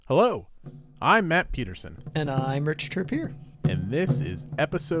Hello, I'm Matt Peterson, And I'm Rich Trippier. and this is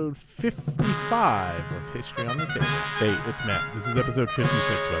episode 55 of History on the Table. Hey, it's Matt. This is episode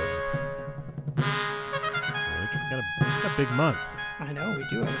 56, by the way. Rich, we got a big month. I know, we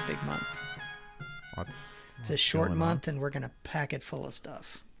do have a big month. It's a short month, and we're going to pack it full of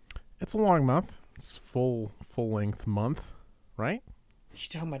stuff. It's a long month. It's full-length month, right? You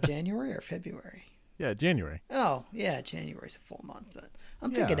talking about January or February? Yeah, January. Oh, yeah, January's a full month. But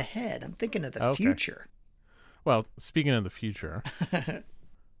I'm thinking ahead. I'm thinking of the future. Well, speaking of the future,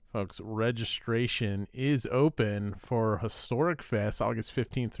 folks, registration is open for Historic Fest August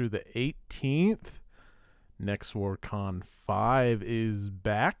 15th through the 18th. Next WarCon 5 is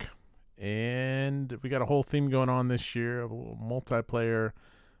back, and we got a whole theme going on this year, a little multiplayer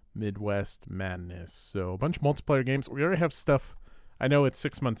Midwest madness. So a bunch of multiplayer games. We already have stuff. I know it's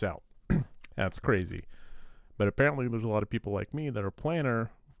 6 months out. That's crazy. But apparently there's a lot of people like me that are planners.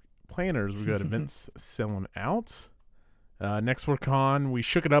 We got events selling out. Next WarCon, we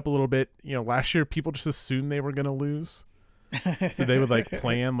shook it up a little bit. You know, last year people just assumed they were going to lose. So they would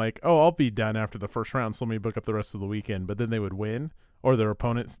plan I'll be done after the first round, so let me book up the rest of the weekend. But then they would win, or their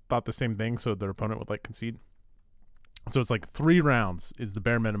opponents thought the same thing, so their opponent would concede. So it's 3 rounds is the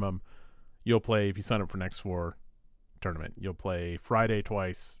bare minimum you'll play if you sign up for Next War tournament. You'll play Friday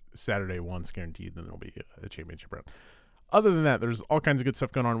twice, Saturday once guaranteed, then there'll be a championship round. Other than that, there's all kinds of good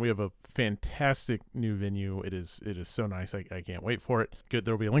stuff going on. We have a fantastic new venue. It is so nice. I can't wait for it. Good.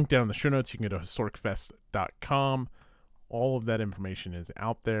 There'll be a link down in the show notes. You can go to historicfest.com. All of that information is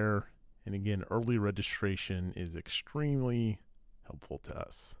out there. And again, early registration is extremely helpful to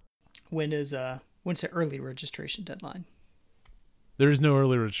us. When's the early registration deadline? There is no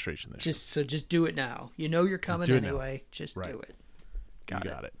early registration there. Just do it now. You know you're coming anyway. Just do it. Got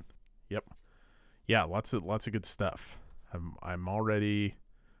it. Yep. Yeah, lots of good stuff. I'm already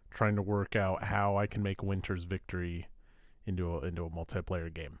trying to work out how I can make Winter's Victory into a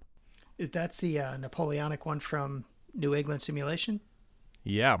multiplayer game. That's the Napoleonic one from New England Simulation?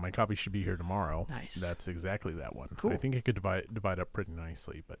 Yeah, my copy should be here tomorrow. Nice. That's exactly that one. Cool. I think it could divide up pretty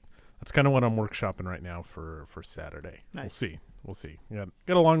nicely, but that's kind of what I'm workshopping right now for Saturday. Nice. We'll see.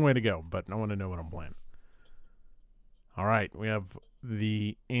 Got a long way to go, but I want to know what I'm playing. All right, we have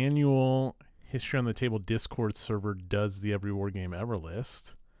the annual History on the Table Discord server does the Every War Game Ever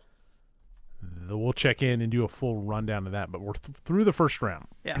list. We'll check in and do a full rundown of that, but we're through the first round.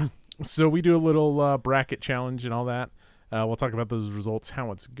 Yeah. So we do a little bracket challenge and all that. We'll talk about those results,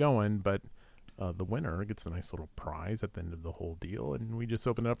 how it's going, but the winner gets a nice little prize at the end of the whole deal, and we just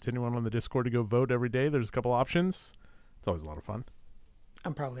open it up to anyone on the Discord to go vote every day. There's a couple options. It's always a lot of fun.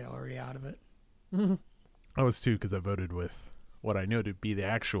 I'm probably already out of it. Mm-hmm. I was too, because I voted with what I know to be the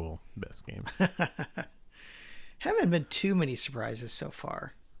actual best games. Haven't been too many surprises so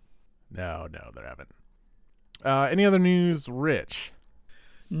far. No, there haven't. Any other news, Rich?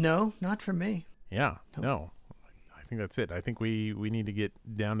 No, not for me. Yeah, no. I think that's it. I think we need to get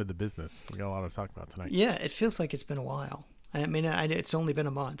down to the business. We got a lot to talk about tonight. Yeah, it feels like it's been a while. I mean, it's only been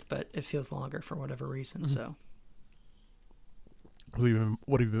a month, but it feels longer for whatever reason. Mm-hmm. So,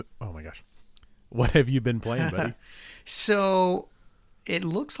 what have you been playing, buddy? So, it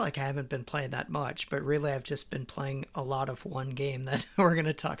looks like I haven't been playing that much, but really I've just been playing a lot of one game that we're going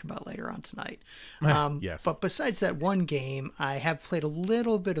to talk about later on tonight. Yes. But besides that one game, I have played a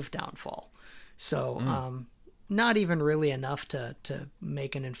little bit of Downfall. So, not even really enough to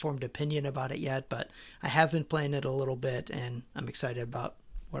make an informed opinion about it yet, but I have been playing it a little bit, and I'm excited about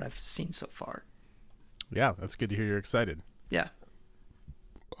what I've seen so far. Yeah, that's good to hear you're excited. Yeah.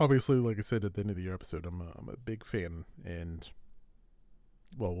 Obviously, like I said at the end of the year episode, I'm a big fan, and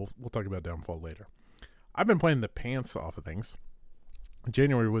we'll talk about Downfall later. I've been playing the pants off of things.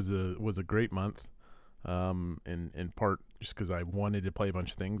 January was a great month, in part just because I wanted to play a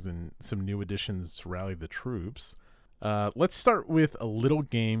bunch of things and some new additions to rally the troops. Let's start with a little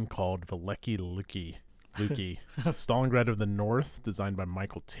game called Veliky Luki. Stalingrad of the North, designed by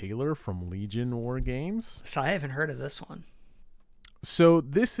Michael Taylor from Legion War Games. So I haven't heard of this one. So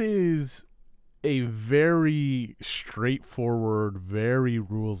this is a very straightforward, very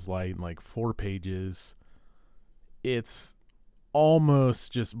rules light, 4 pages. It's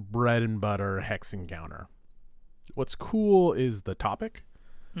almost just bread and butter hex encounter. What's cool is the topic,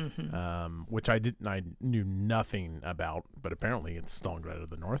 which I knew nothing about, but apparently it's Stalingrad of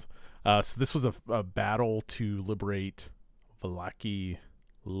the North. So this was a battle to liberate Veliky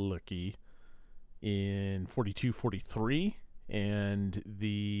Luki in 42-43, and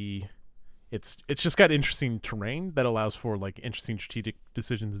it's just got interesting terrain that allows for interesting strategic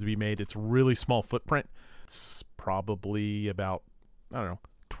decisions to be made. It's really small footprint. It's probably about,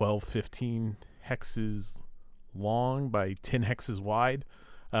 12, 15 hexes long by 10 hexes wide,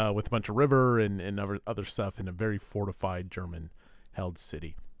 with a bunch of river and other stuff in a very fortified German-held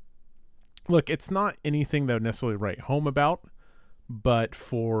city. Look, it's not anything that I would necessarily write home about, but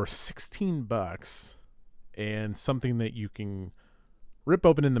for $16 and something that you can rip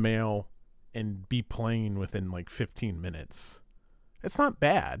open in the mail and be playing within like 15 minutes, it's not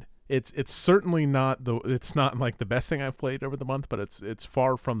bad. It's certainly not it's not like the best thing I've played over the month, but it's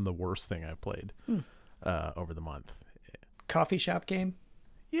far from the worst thing I've played over the month. Coffee shop game?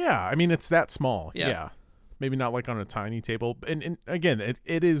 Yeah, I mean, it's that small. Yeah. Yeah. Maybe not like on a tiny table. And again,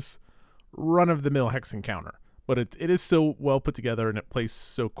 it is run-of-the-mill hex encounter, but it is so well put together and it plays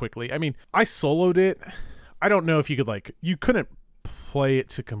so quickly. I mean, I soloed it. I don't know if you could you couldn't play it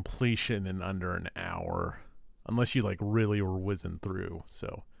to completion in under an hour unless you really were whizzing through.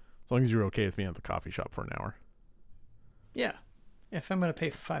 So as long as you're okay with being at the coffee shop for an hour. Yeah. If I'm going to pay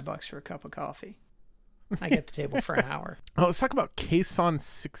 $5 for a cup of coffee, I get the table for an hour. Well, let's talk about Kason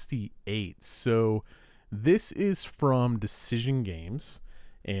 68. So this is from Decision Games,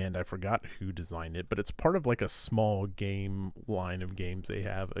 and I forgot who designed it, but it's part of a small game line of games they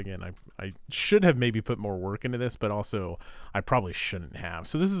have. Again, I should have maybe put more work into this, but also I probably shouldn't have.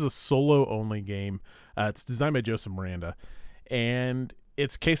 So this is a solo-only game. It's designed by Joseph Miranda, and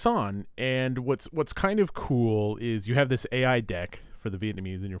it's Kason. And what's kind of cool is you have this AI deck for the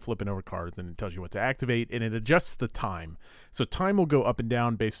Vietnamese, and you're flipping over cards, and it tells you what to activate, and it adjusts the time. So time will go up and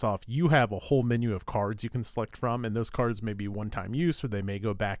down based off, you have a whole menu of cards you can select from, and those cards may be one-time use, or they may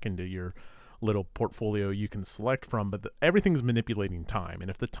go back into your little portfolio you can select from, but everything's manipulating time,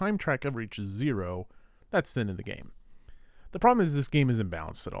 and if the time track ever reaches 0, that's the end of the game. The problem is this game isn't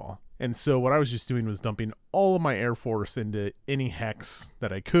balanced at all, and so what I was just doing was dumping all of my Air Force into any hex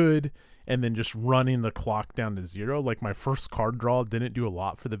that I could, and then just running the clock down to 0. My first card draw didn't do a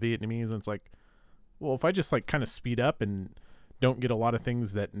lot for the Vietnamese, and it's well, if I just kind of speed up and don't get a lot of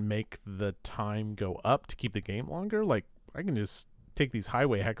things that make the time go up to keep the game longer, I can just take these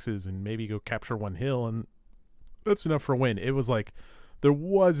highway hexes and maybe go capture one hill, and that's enough for a win. It was there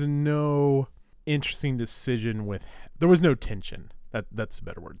was no interesting decision there was no tension. That's a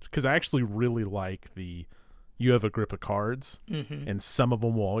better word, because I actually really like you have a grip of cards, and some of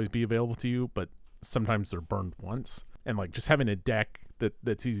them will always be available to you, but sometimes they're burned once. And just having a deck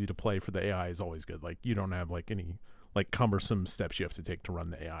that's easy to play for the AI is always good. You don't have any cumbersome steps you have to take to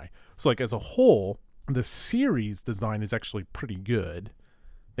run the AI. So as a whole, the series design is actually pretty good.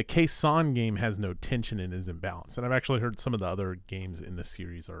 The Kason game has no tension and is imbalanced. And I've actually heard some of the other games in the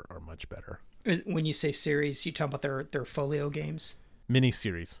series are much better. When you say series, you talk about their folio games?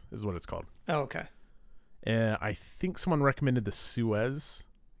 Mini-series is what it's called. Oh, okay. I think someone recommended the Suez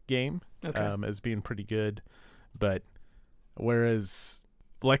game as being pretty good. But whereas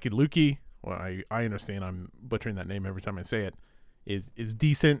Lucky Luki, well, I understand I'm butchering that name every time I say it, is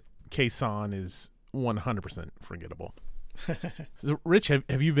decent, Kason is 100% forgettable. So, Rich,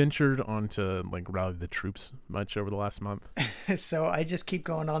 have you ventured onto Rally the Troops much over the last month? So I just keep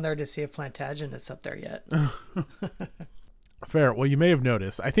going on there to see if Plantagenet's up there yet. Fair. Well, you may have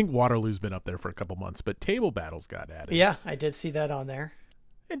noticed, I think Waterloo's been up there for a couple months, but Table Battles got added. Yeah, I did see that on there.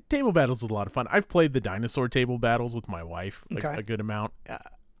 And Table Battles is a lot of fun. I've played the Dinosaur Table Battles with my wife a good amount.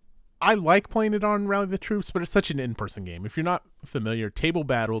 I like playing it on Rally the Troops, but it's such an in-person game. If you're not familiar, Table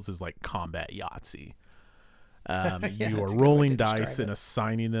Battles is like combat Yahtzee. You are rolling dice and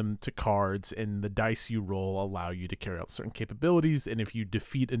assigning them to cards, and the dice you roll allow you to carry out certain capabilities, and if you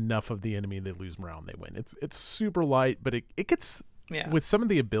defeat enough of the enemy, they lose morale and they win. It's super light, but it gets, with some of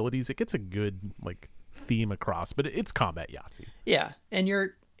the abilities, it gets a good theme across, but it's combat Yahtzee. Yeah, and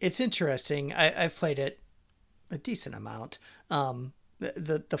it's interesting. I've played it a decent amount.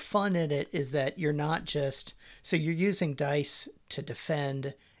 The fun in it is that you're not just, so you're using dice to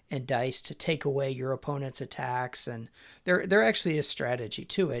defend and dice to take away your opponent's attacks, and there actually is strategy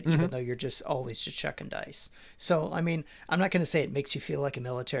to it, even though you're just always just chucking dice. So I mean, I'm not going to say it makes you feel like a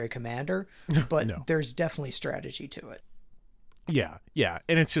military commander, but no. There's definitely strategy to it. Yeah,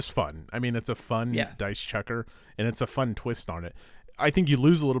 and it's just fun. I mean, it's a fun dice chucker, and it's a fun twist on it. I think you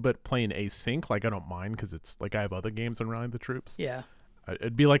lose a little bit playing async. I don't mind, because it's I have other games around the troops. Yeah.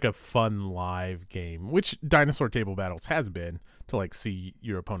 It'd be a fun live game, which Dinosaur Table Battles has been, to see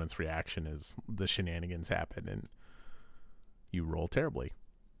your opponent's reaction as the shenanigans happen and you roll terribly.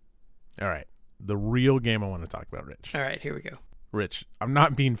 All right, the real game I want to talk about, Rich. All right, here we go. Rich, I'm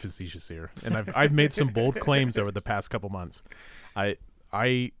not being facetious here, and I've made some bold claims over the past couple months.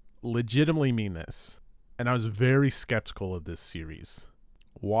 I legitimately mean this, and I was very skeptical of this series.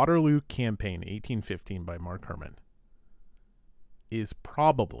 Waterloo Campaign 1815 by Mark Herman is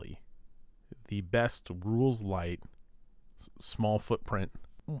probably the best rules light, small footprint,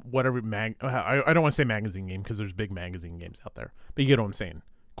 whatever I don't want to say magazine game because there's big magazine games out there, but you get what I'm saying.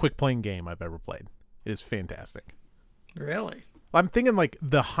 Quick playing game I've ever played. It is fantastic. Really? I'm thinking like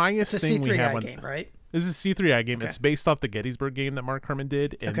the highest it's a thing C3I we have game, right? This is a C3I game. Okay. It's based off the Gettysburg game that Mark Herman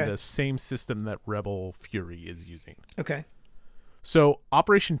did, and Okay. the same system that Rebel Fury is using. Okay. So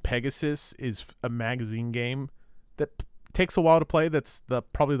Operation Pegasus is a magazine game that takes a while to play. That's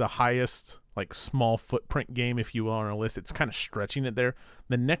probably the highest like small footprint game, if you will, on our list. It's kind of stretching it there.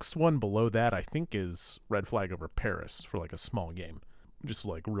 The next one below that, I think, is Red Flag Over Paris for like a small game. Just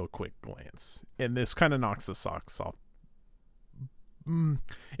like real quick glance. And this kind of knocks the socks off.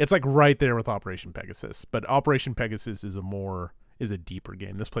 It's like right there with Operation Pegasus, but Operation Pegasus is a deeper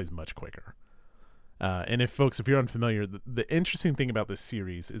game. This plays much quicker. And if you're unfamiliar, the interesting thing about this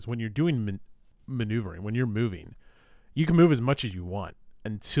series is when you're doing maneuvering, when you're moving, you can move as much as you want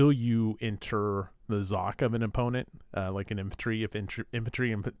until you enter the ZOC of an opponent, like an infantry. If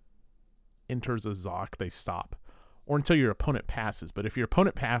infantry enters a ZOC, they stop. Or until your opponent passes. But if your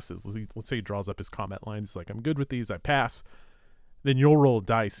opponent passes, let's say he draws up his combat lines, like, I'm good with these, I pass, then you'll roll a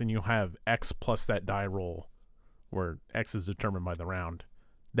dice and you'll have X plus that die roll, where X is determined by the round,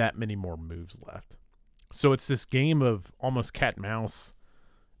 that many more moves left. So it's this game of almost cat and mouse,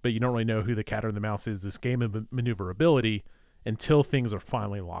 but you don't really know who the cat or the mouse is, this game of maneuverability until things are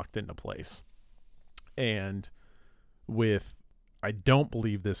finally locked into place. And I don't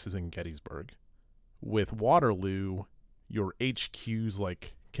believe this is in Gettysburg. With Waterloo, your HQs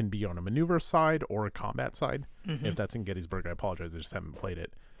like can be on a maneuver side or a combat side. Mm-hmm. If that's in Gettysburg, I apologize, I just haven't played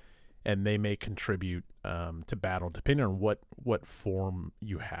it. And they may contribute to battle depending on what form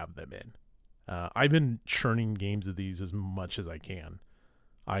you have them in. I've been churning games of these as much as I can.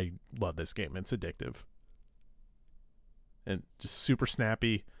 I love this game. It's addictive. And just super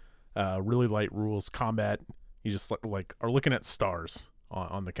snappy, really light rules. Combat, you just like are looking at stars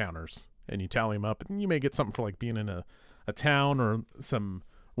on the counters. And you tally them up, and you may get something for like being in a town, or some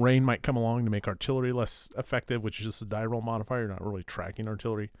rain might come along to make artillery less effective, which is just a die roll modifier. You're not really tracking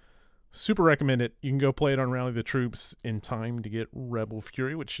artillery. Super recommend it. You can go play it on Rally the Troops in time to get Rebel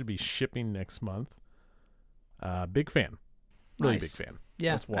Fury, which should be shipping next month. Big fan. Really Nice. Big fan.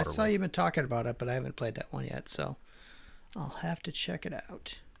 Yeah, I saw you've been talking about it, but I haven't played that one yet, so I'll have to check it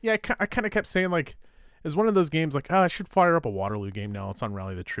out. Yeah, I kind of kept saying, like, it's one of those games like, I should fire up a Waterloo game now. It's on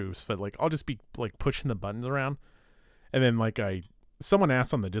Rally the Troops. But, like, I'll just be, like, pushing the buttons around. And then, like, someone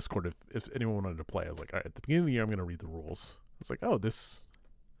asked on the Discord if anyone wanted to play. I was like, all right, at the beginning of the year, I'm going to read the rules. It's like, this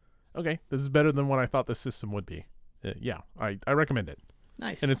is better than what I thought this system would be. Yeah, I recommend it.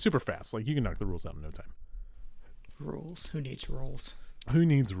 Nice. And it's super fast. Like, you can knock the rules out in no time. Rules. Who needs rules? Who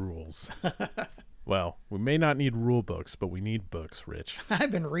needs rules? Well, we may not need rule books, but we need books, Rich.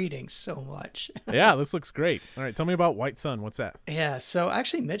 I've been reading so much. Yeah, this looks great. All right, tell me about White Sun. What's that? Yeah, so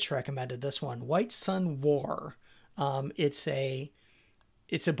actually Mitch recommended this one, White Sun War. It's a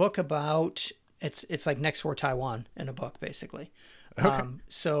book about it's like Next War Taiwan in a book, basically. Okay.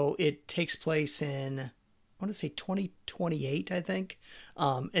 So it takes place in, I want to say 2028, I think.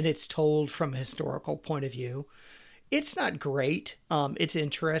 And it's told from a historical point of view. It's not great. It's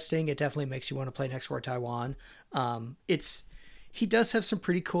interesting. It definitely makes you want to play Next War Taiwan. He does have some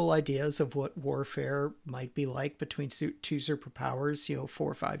pretty cool ideas of what warfare might be like between two superpowers, 4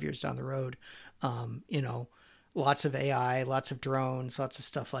 or 5 years down the road. Lots of AI, lots of drones, lots of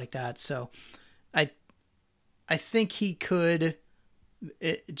stuff like that. So I think he could,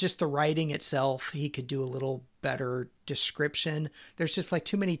 just the writing itself, he could do a little better description. There's just like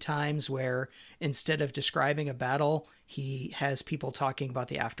too many times where instead of describing a battle, he has people talking about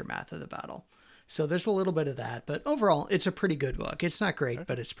the aftermath of the battle. So there's a little bit of that, but overall it's a pretty good book. It's not great,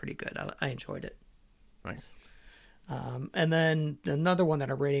 but it's pretty good. I enjoyed it. Nice. And then another one that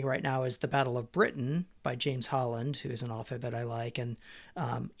I'm reading right now is The Battle of Britain by James Holland, who is an author that I like. And,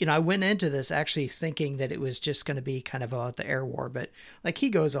 I went into this actually thinking that it was just going to be kind of about the air war, but like he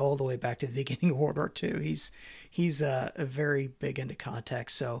goes all the way back to the beginning of World War II. He's very big into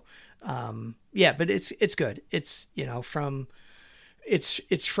context. So, but it's good. It's,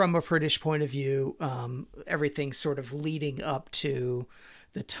 it's from a British point of view. Everything sort of leading up to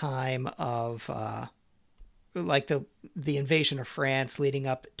the time of, like the invasion of France, leading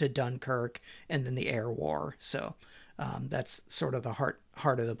up to Dunkirk, and then the air war. So that's sort of the heart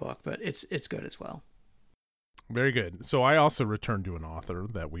of the book, but it's good as well. Very good. So I also returned to an author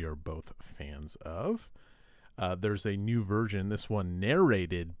that we are both fans of. There's a new version, this one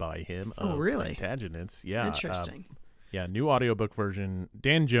narrated by him. Oh, really? Plantagenets. Yeah. Interesting. New audiobook version.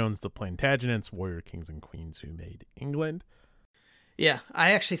 Dan Jones, The Plantagenets, Warrior Kings and Queens Who Made England. Yeah,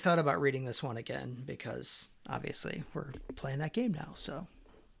 I actually thought about reading this one again because obviously we're playing that game now. So,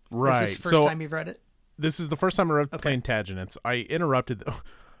 is Right. this the first time you've read it? This is the first time I read Okay. Plantagenets. I interrupted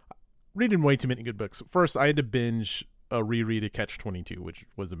reading way too many good books. First, I had to binge a reread of Catch-22, which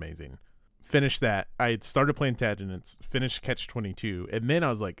was amazing. Finished that. I had started Plantagenets, finished Catch-22, and then I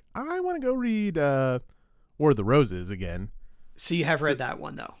was like, I want to go read War of the Roses again. So you have read that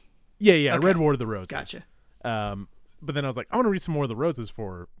one though. Yeah, Okay. I read War of the Roses. Gotcha. But then I was like, I want to read some more of the Roses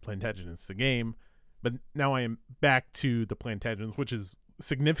for Plantagenets, the game. But now I am back to the Plantagenets, which is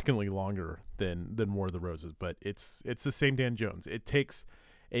significantly longer than War of the Roses. But it's the same Dan Jones. It takes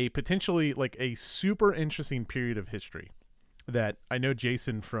a potentially like a super interesting period of history that I know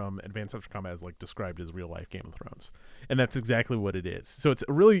Jason from Advanced After Combat has like described as real life Game of Thrones, and that's exactly what it is. So it's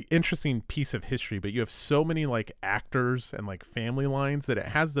a really interesting piece of history, but you have so many like actors and like family lines that it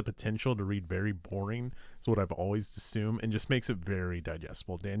has the potential to read very boring. Is what I've always assumed, and just makes it very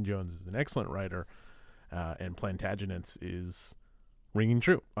digestible. Dan Jones is an excellent writer, and Plantagenets is ringing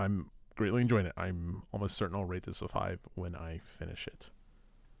true. I'm greatly enjoying it. I'm almost certain I'll rate this a 5 when I finish it.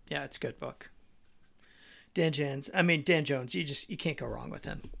 Yeah, it's a good book. Dan Jones, you can't go wrong with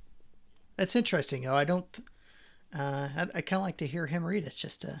him. That's interesting, though. I kind of like to hear him read it,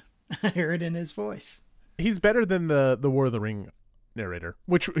 just to hear it in his voice. He's better than the War of the Ring narrator,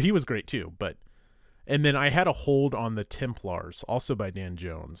 which he was great too. And then I had a hold on the Templars, also by Dan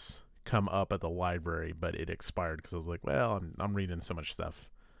Jones, come up at the library, but it expired because I was like, well, I'm reading so much stuff,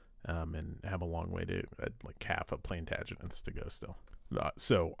 and have a long way to like half of Plantagenets to go still.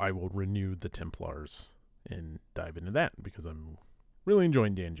 So I will renew the Templars and dive into that because I'm really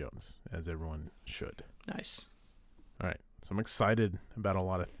enjoying Dan Jones, as everyone should. Nice. All right. So I'm excited about a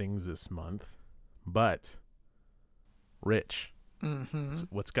lot of things this month, but Rich,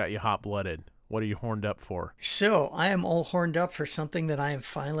 what's got you hot-blooded? What are you horned up for? So I am all horned up for something that I am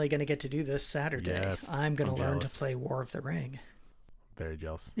finally going to get to do this Saturday. Yes, I'm going to learn jealous. to play War of the Ring. Very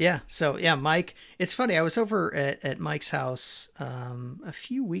jealous. Yeah. So yeah, Mike, it's funny. I was over at Mike's house a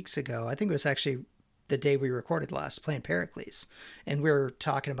few weeks ago. I think it was actually the day we recorded last, playing Pericles, and we were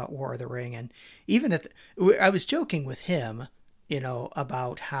talking about War of the Ring. And even I was joking with him,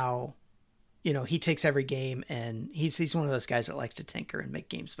 about how, he takes every game and he's one of those guys that likes to tinker and make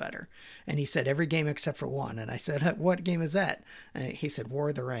games better. And he said every game except for one. And I said, what game is that? And he said War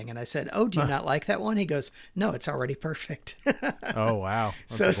of the Ring. And I said, oh, do you not like that one? He goes, no, it's already perfect. Oh, wow.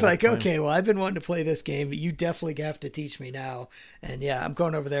 So it's like, okay, well, I've been wanting to play this game, but you definitely have to teach me now. And yeah, I'm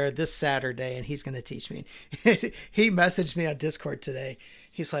going over there this Saturday and he's going to teach me. He messaged me on Discord today.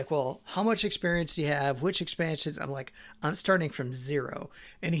 He's like, well, how much experience do you have? Which expansions? I'm like, I'm starting from 0.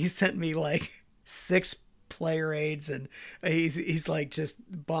 And he sent me like 6 player aids, and he's like just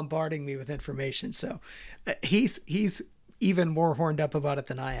bombarding me with information. So he's even more horned up about it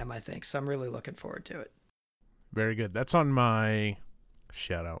than I am, I think. So I'm really looking forward to it. Very good. That's on my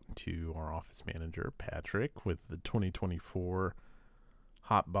shout out to our office manager, Patrick, with the 2024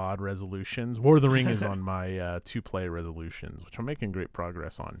 Hot Bod resolutions. War of the Ring is on my 2-play resolutions, which I'm making great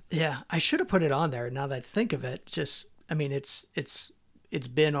progress on. Yeah, I should have put it on there now that I think of it. It's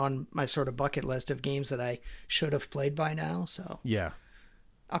been on my sort of bucket list of games that I should have played by now. So yeah,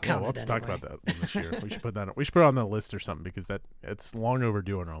 I'll count we'll it have to anyway. talk about that this year. We should put it on the list or something, because it's long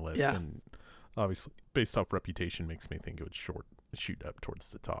overdue on our list. Yeah. And obviously, based off reputation, makes me think it would shoot up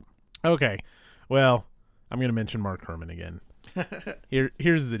towards the top. Okay, well, I'm going to mention Mark Herman again.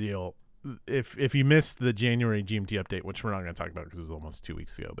 Here's the deal. If you missed the January GMT update, which we're not going to talk about because it was almost 2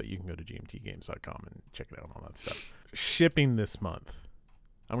 weeks ago, but you can go to gmtgames.com and check it out and all that stuff. Shipping this month,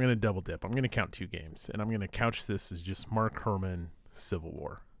 I'm going to double dip. I'm going to count 2 games, and I'm going to couch this as just Mark Herman Civil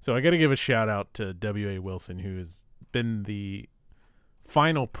War. So I got to give a shout out to W.A. Wilson, who has been the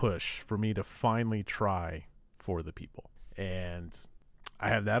final push for me to finally try For the People. And I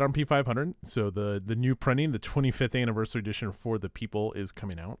have that on P500. So the new printing, the 25th anniversary edition of For the People, is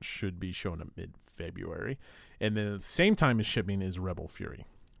coming out. Should be showing up mid-February. And then at the same time as shipping is Rebel Fury.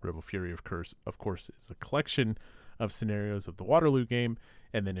 Rebel Fury, of course, is a collection of scenarios of the Waterloo game.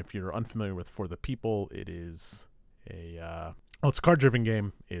 And then if you're unfamiliar with For the People, it is it's a card-driven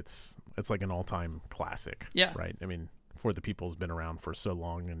game. It's like an all-time classic. Yeah. Right? I mean, For the People has been around for so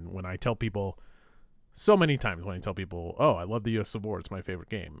long. And when I tell people... So many times when I tell people, oh, I love the U.S. Civil War, it's my favorite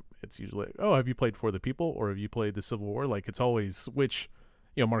game, it's usually, oh, have you played For the People, or have you played the Civil War? Like, it's always, which,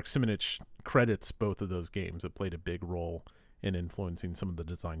 Mark Simonich credits both of those games that played a big role in influencing some of the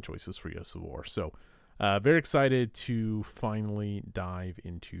design choices for U.S. Civil War. So, very excited to finally dive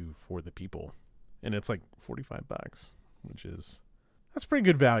into For the People. And it's like $45, that's pretty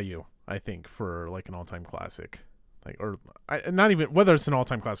good value, I think, for like an all-time classic. Like, or not even whether it's an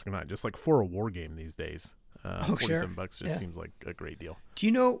all-time classic or not, just like for a war game these days. $47 just seems like a great deal. Do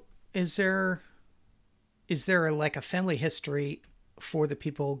you know, is there like a family history for the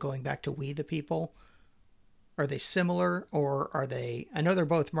people going back to We the People? Are they similar, or are they? I know they're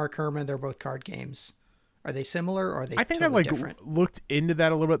both Mark Herman. They're both card games. Are they similar, or are they? I think totally I different? looked into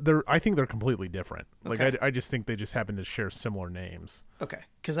that a little bit. I think they're completely different. Like Okay. I just think they just happen to share similar names. Okay,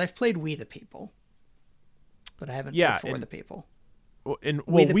 because I've played We the People, but I haven't Yeah, played For the People. And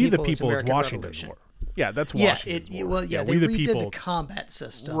We well, the We the People is People is American Washington's Revolution. War. Yeah, that's Yeah, Washington's War. well, yeah, they We the redid People. the combat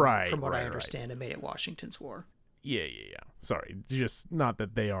system, Right, from what I right. understand, and made it Washington's War. Yeah. Sorry, just not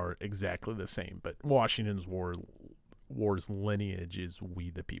that they are exactly the same, but Washington's War's lineage is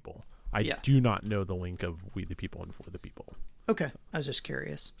We the People. I do not know the link of We the People and For the People. Okay, I was just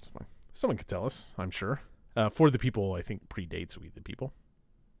curious. It's fine. Someone could tell us, I'm sure. For the People, I think, predates We the People.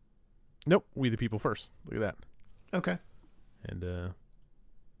 Nope, We the People first. Look at that. Okay. And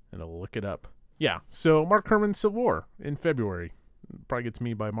I'll look it up. Yeah, so Mark Herman's Civil War in February. Probably gets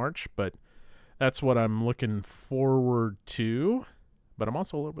me by March, but that's what I'm looking forward to. But I'm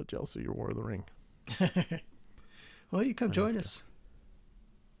also a little bit jealous of your War of the Ring. Well, you come join us.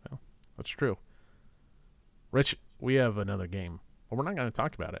 Well, that's true. Rich, we have another game. Well, we're not going to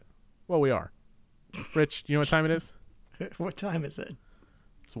talk about it. Well, we are. Rich, do you know what time it is? What time is it?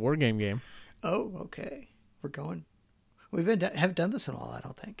 It's a War game. Oh, okay. We're going. We haven't done this in a while, I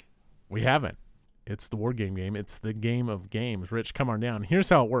don't think. We haven't. It's the War game. It's the game of games. Rich, come on down. Here's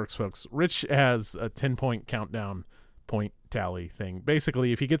how it works, folks. Rich has a 10-point countdown point tally thing.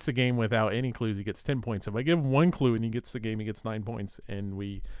 Basically, if he gets the game without any clues, he gets 10 points. If I give him one clue and he gets the game, he gets 9 points. And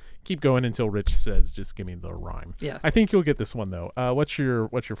we keep going until Rich says, just give me the rhyme. Yeah. I think you'll get this one, though. What's your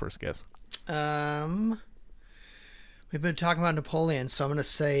first guess? We've been talking about Napoleon, so I'm going to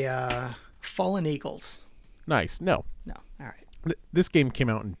say Fallen Eagles. Nice. No. No. All right. This game came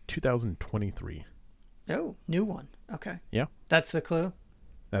out in 2023. Oh, new one. Okay. Yeah. That's the clue?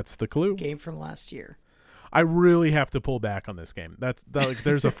 That's the clue. Game from last year. I really have to pull back on this game. Like,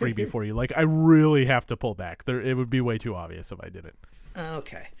 there's a freebie for you. Like, I really have to pull back. It would be way too obvious if I didn't.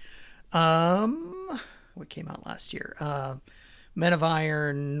 Okay. What came out last year? Men of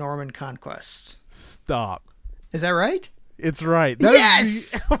Iron, Norman Conquest. Stop. Is that right? It's right.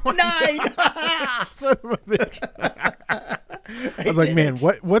 Yes! Oh 9! Son of a bitch. I was like, man,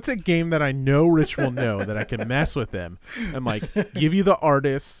 what's a game that I know Rich will know that I can mess with him and like give you the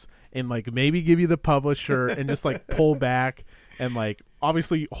artists and like maybe give you the publisher and just like pull back and like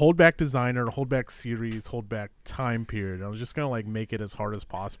obviously hold back designer, hold back series, hold back time period. I was just gonna like make it as hard as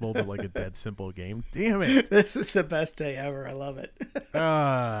possible, but like a dead simple game. Damn it! This is the best day ever. I love it.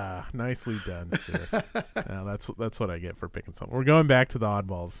 Nicely done, sir. That's what I get for picking something. We're going back to the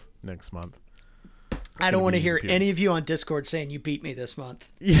oddballs next month. I don't want to hear any of you on Discord saying you beat me this month.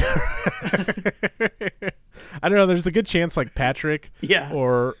 Yeah. I don't know. There's a good chance like Patrick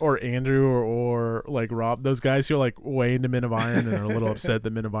or Andrew or like Rob, those guys who are like way into Men of Iron and are a little upset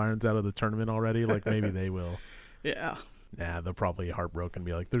that Men of Iron's out of the tournament already. Like maybe they will. Yeah. Nah, they'll probably heartbroken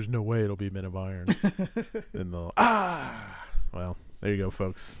be like, there's no way it'll be Men of Iron. Then they'll, well, there you go,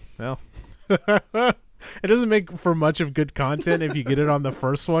 folks. Well, it doesn't make for much of good content if you get it on the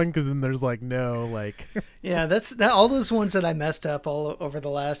first one, because then there's like no like. Yeah, that's all those ones that I messed up all over the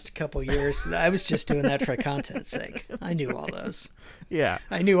last couple years. I was just doing that for content's sake. I knew all those. Yeah,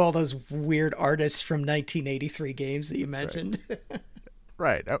 I knew all those weird artists from 1983 games that you mentioned.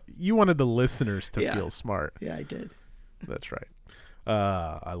 Right. You wanted the listeners to feel smart. Yeah, I did. That's right.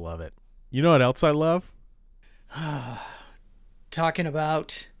 I love it. You know what else I love? Talking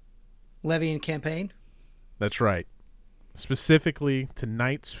about Levy and Campaign. That's right. Specifically,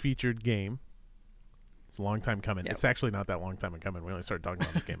 tonight's featured game. It's a long time coming. Yep. It's actually not that long time coming. We only started talking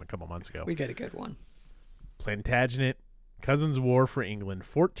about this game a couple months ago. We got a good one. Plantagenet, Cousins War for England,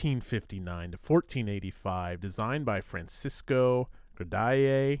 1459 to 1485. Designed by Francisco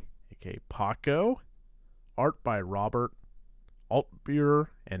Gradaille, a.k.a. Paco. Art by Robert Altbier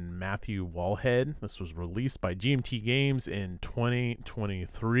and Matthew Wallhead. This was released by GMT Games in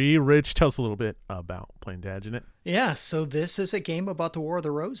 2023. Rich, tell us a little bit about Plantagenet. Yeah, so this is a game about the War of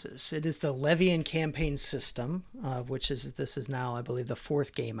the Roses. It is the Levy and Campaign system, this is now, I believe, the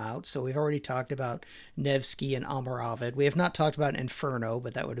fourth game out. So we've already talked about Nevsky and Almoravid. We have not talked about Inferno,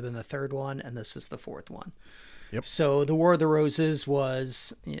 but that would have been the third one, and this is the fourth one. Yep. So the War of the Roses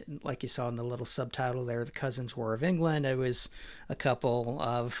was, like you saw in the little subtitle there, the Cousins' War of England. It was a couple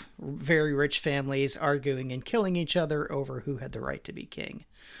of very rich families arguing and killing each other over who had the right to be king.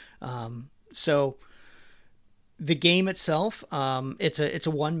 So The game itself, it's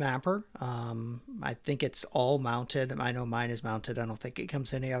a one mapper. I think it's all mounted. I know mine is mounted. I don't think it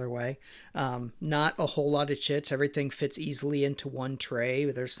comes any other way. Not a whole lot of chits. Everything fits easily into one tray.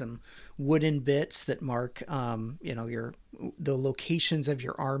 There's some wooden bits that mark, the locations of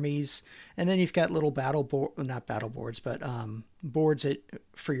your armies, and then you've got little not battle boards, but boards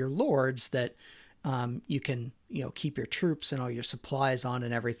for your lords that. You can, keep your troops and all your supplies on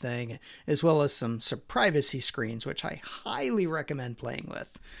and everything, as well as some privacy screens, which I highly recommend playing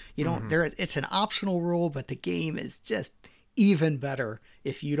with. It's an optional rule, but the game is just even better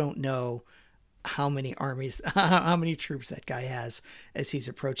if you don't know how many armies, how many troops that guy has as he's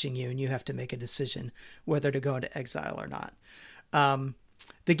approaching you, and you have to make a decision whether to go into exile or not.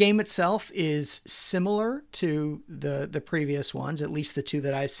 The game itself is similar to the previous ones, at least the two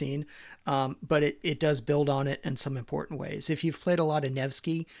that I've seen, but it does build on it in some important ways. If you've played a lot of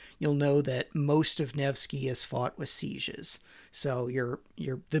Nevsky, you'll know that most of Nevsky is fought with sieges. So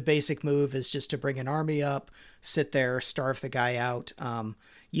the basic move is just to bring an army up, sit there, starve the guy out.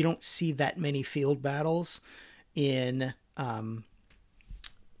 You don't see that many field battles in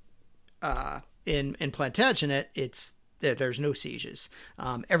Plantagenet. There's no sieges.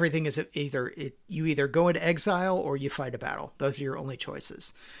 Everything is you either go into exile or you fight a battle. Those are your only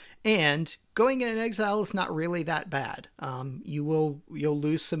choices. And going in exile is not really that bad. You'll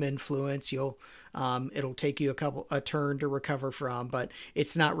lose some influence. It'll take you a turn to recover from, but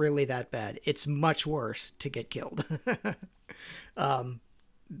it's not really that bad. It's much worse to get killed.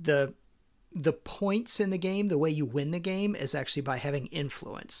 The points in the game, the way you win the game is actually by having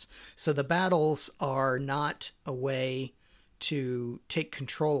influence. So the battles are not a way to take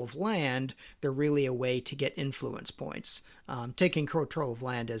control of land. They're really a way to get influence points. Taking control of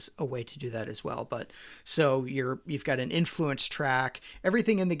land is a way to do that as well. But so you've got an influence track.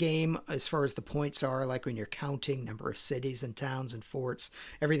 Everything in the game, as far as the points are, like when you're counting number of cities and towns and forts,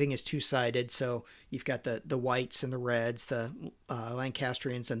 everything is two-sided. So you've got the whites and the reds, the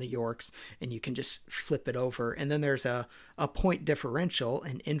Lancastrians and the Yorks, and you can just flip it over. And then there's a point differential,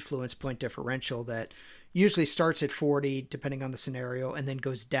 an influence point differential that usually starts at 40 depending on the scenario and then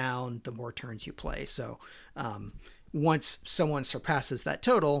goes down the more turns you play. So once someone surpasses that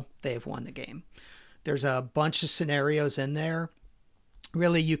total, they have won the game. There's a bunch of scenarios in there.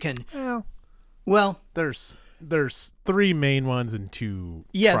 Really, you can... Well... There's three main ones and two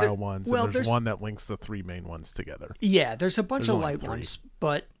trial ones, and there's one that links the three main ones together. Yeah, there's a bunch of light ones,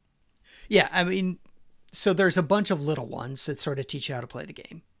 but... Yeah, I mean... So there's a bunch of little ones that sort of teach you how to play the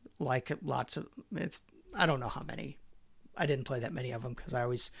game. Like lots of... I don't know how many. I didn't play that many of them because I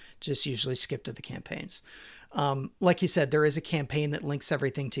always just usually skip to the campaigns. Like you said, there is a campaign that links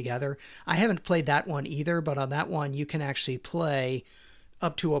everything together. I haven't played that one either, but on that one, you can actually play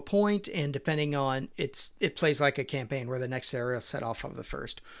up to a point, and depending on it plays like a campaign where the next scenario is set off of the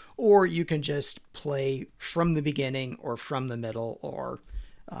first. Or you can just play from the beginning or from the middle, or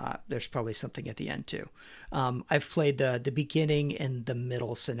there's probably something at the end too. I've played the beginning and the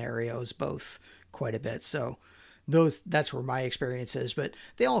middle scenarios both quite a bit, so that's where my experience is, but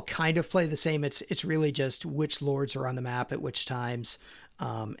they all kind of play the same. It's really just which lords are on the map at which times,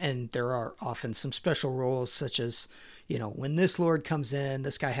 and there are often some special rules, such as when this lord comes in,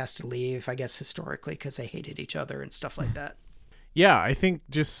 this guy has to leave, I guess historically, because they hated each other and stuff like that. Yeah, I think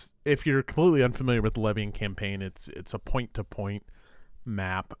just if you're completely unfamiliar with the Levian campaign, it's a point-to-point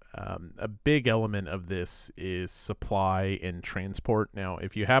map. A big element of this is supply and transport. Now,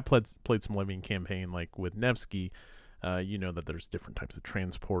 if you have played some Levian campaign like with Nevsky, you know that there's different types of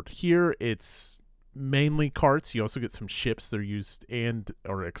transport. Here, it's mainly carts. You also get some ships. They're used and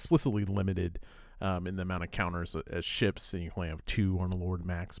are explicitly limited in the amount of counters as ships, and you only have 2 on a Lord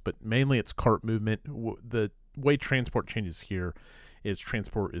max. But mainly it's cart movement. The way transport changes here is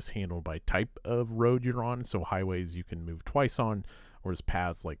transport is handled by type of road you're on. So highways you can move twice on, whereas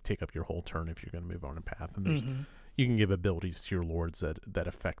paths like take up your whole turn if you're going to move on a path. And you can give abilities to your lords that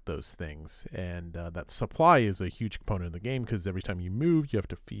affect those things. And that supply is a huge component of the game, because every time you move, you have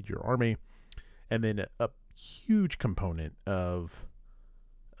to feed your army. And then a huge component of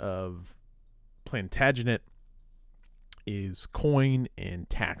Plantagenet is coin and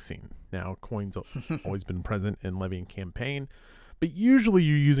taxing. Now, coin's always been present in Levian campaign, but usually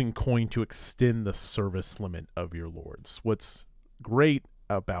you're using coin to extend the service limit of your lords. What's great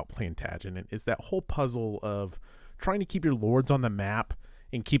about Plantagenet is that whole puzzle of trying to keep your lords on the map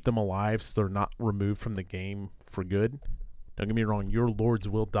and keep them alive so they're not removed from the game for good. Don't get me wrong, your lords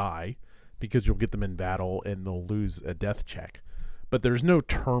will die because you'll get them in battle and they'll lose a death check. But there's no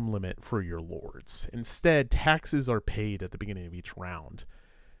term limit for your lords. Instead, taxes are paid at the beginning of each round.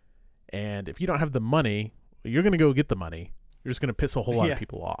 And if you don't have the money, you're going to go get the money. You're just going to piss a whole lot of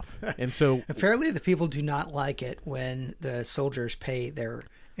people off. And so apparently the people do not like it when the soldiers pay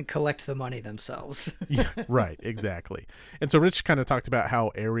and collect the money themselves. Yeah, right, exactly. And so Rich kind of talked about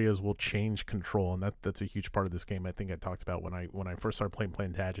how areas will change control, and that's a huge part of this game. I think I talked about when I first started playing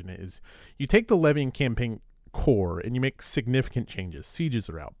Plantagenet is you take the levying campaign core and you make significant changes. Sieges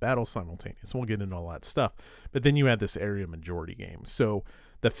are out, battles simultaneous. We'll get into all that stuff. But then you add this area majority game. So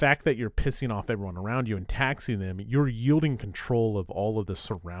the fact that you're pissing off everyone around you and taxing them, you're yielding control of all of the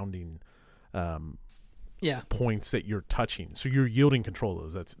surrounding points that you're touching. So you're yielding control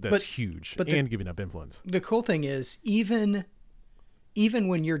of those. That's huge. And giving up influence. The cool thing is even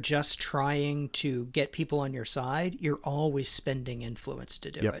when you're just trying to get people on your side, you're always spending influence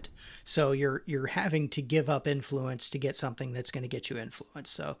to do it. So you're having to give up influence to get something that's going to get you influence.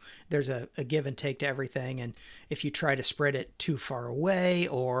 So there's a give and take to everything. And if you try to spread it too far away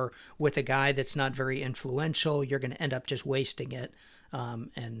or with a guy that's not very influential, you're going to end up just wasting it.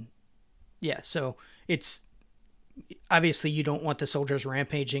 So it's obviously you don't want the soldiers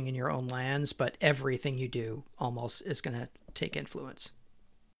rampaging in your own lands, but everything you do almost is going to take influence.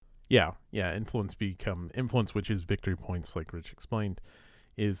 Yeah. Influence, which is victory points, like Rich explained,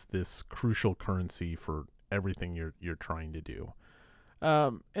 is this crucial currency for everything you're trying to do.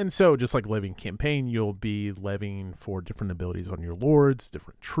 And so, just like levying campaign, you'll be levying for different abilities on your lords,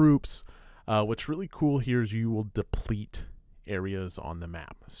 different troops. What's really cool here is you will deplete areas on the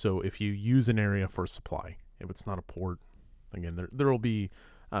map. So if you use an area for supply, if it's not a port, again, there will be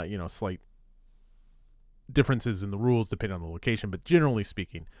slight differences in the rules depending on the location, but generally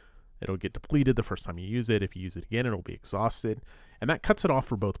speaking, it'll get depleted the first time you use it. If you use it again, it'll be exhausted, and that cuts it off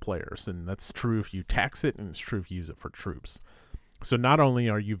for both players. And that's true if you tax it, and it's true if you use it for troops. So not only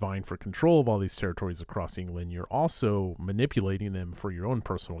are you vying for control of all these territories across England, you're also manipulating them for your own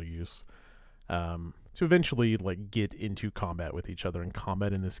personal use, to eventually get into combat with each other. And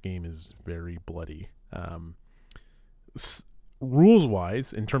combat in this game is very bloody. Rules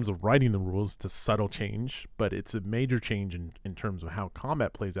wise, in terms of writing the rules, it's a subtle change, but it's a major change in terms of how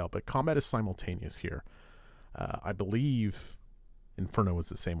combat plays out. But combat is simultaneous here. I believe Inferno was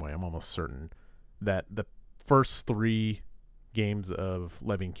the same way. I'm almost certain that the first 3 games of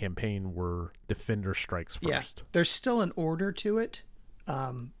levying campaign were defender strikes first. Yeah, there's still an order to it.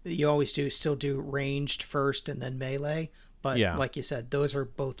 You always still do ranged first and then melee. But like you said, those are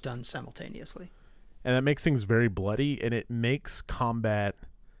both done simultaneously. And that makes things very bloody, and it makes combat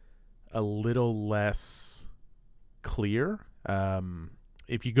a little less clear.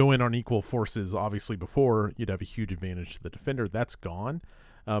 If you go in on equal forces, obviously before, you'd have a huge advantage to the defender. That's gone.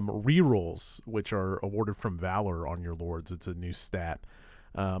 Rerolls, which are awarded from Valor on your lords, it's a new stat,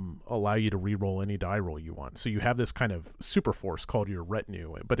 allow you to reroll any die roll you want. So you have this kind of super force called your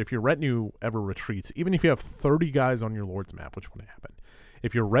retinue. But if your retinue ever retreats, even if you have 30 guys on your lord's map, which wouldn't happen,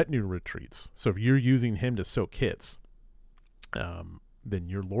 if your retinue retreats, so if you're using him to soak hits, then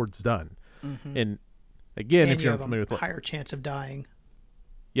your lord's done. Mm-hmm. And again, if you're unfamiliar with higher chance of dying.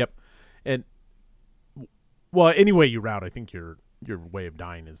 Yep. And well, any way you route, I think your way of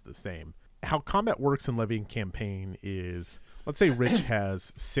dying is the same. How combat works in levying campaign is, let's say Rich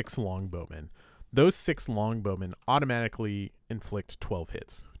has 6 longbowmen. Those 6 longbowmen automatically inflict 12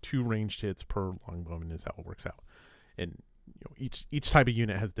 hits. 2 ranged hits per longbowman is how it works out. And each type of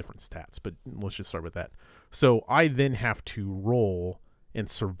unit has different stats, but let's just start with that. So I then have to roll and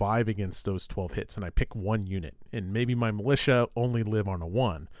survive against those 12 hits, and I pick one unit, and maybe my militia only live on a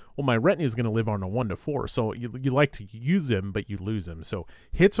 1. Well, my retinue is going to live on a 1 to 4, so you like to use them, but you lose them. So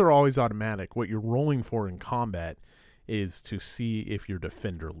hits are always automatic. What you're rolling for in combat is to see if your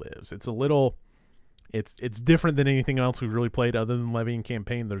defender lives. It's a little, it's different than anything else we've really played other than levying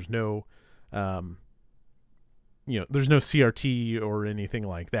campaign. There's no there's no CRT or anything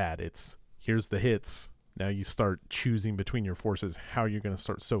like that. It's here's the hits. Now you start choosing between your forces how you're going to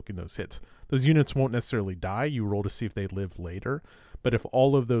start soaking those hits. Those units won't necessarily die. You roll to see if they live later. But if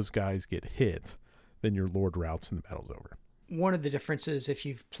all of those guys get hit, then your lord routes and the battle's over. One of the differences, if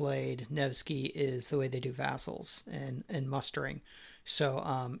you've played Nevsky, is the way they do vassals and mustering.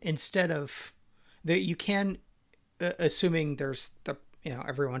 So instead of you can, assuming there's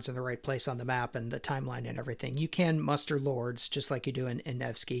everyone's in the right place on the map and the timeline and everything, you can muster lords just like you do in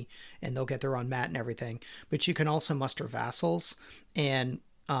Nevsky, and they'll get their own mat and everything. But you can also muster vassals, and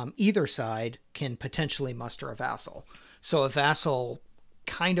either side can potentially muster a vassal. So a vassal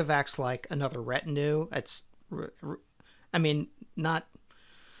kind of acts like another retinue. It's, not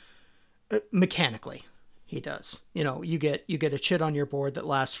mechanically. He does. You get a chit on your board that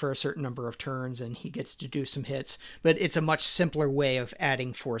lasts for a certain number of turns, and he gets to do some hits. But it's a much simpler way of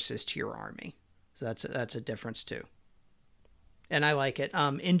adding forces to your army. So that's a difference too. And I like it.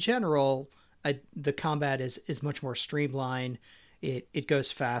 In general, the combat is much more streamlined. It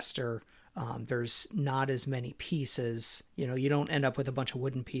goes faster. There's not as many pieces. You don't end up with a bunch of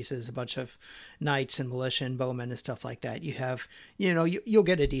wooden pieces, a bunch of knights and militia and bowmen and stuff like that. You have, you'll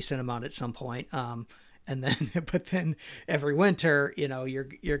get a decent amount at some point. But then every winter,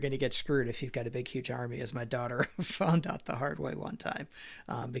 you're going to get screwed if you've got a big, huge army, as my daughter found out the hard way one time,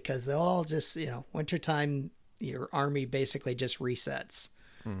 because they'll all just, wintertime, your army basically just resets.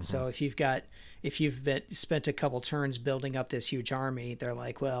 Mm-hmm. So if you've spent a couple turns building up this huge army, they're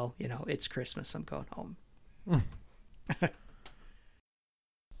like, well, it's Christmas, I'm going home.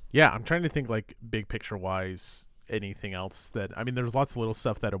 Yeah, I'm trying to think like big picture wise, anything else there's lots of little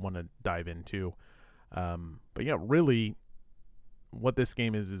stuff that I want to dive into. But yeah, really what this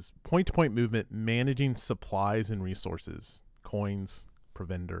game is point to point movement, managing supplies and resources, coins,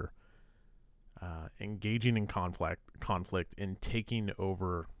 provender, engaging in conflict and taking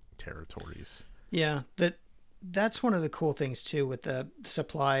over territories. Yeah, that's one of the cool things too with the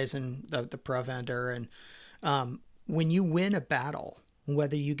supplies and the provender. And when you win a battle,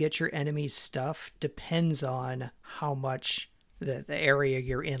 whether you get your enemy's stuff depends on how much the area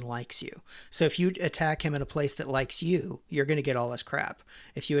you're in likes you. So if you attack him in a place that likes you, you're going to get all his crap.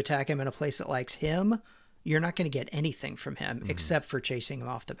 If you attack him in a place that likes him, you're not going to get anything from him except for chasing him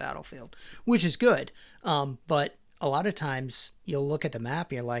off the battlefield, which is good. But a lot of times you'll look at the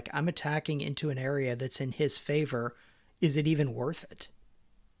map and you're like, I'm attacking into an area that's in his favor. Is it even worth it?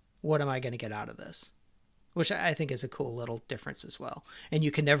 What am I going to get out of this? Which I think is a cool little difference as well. And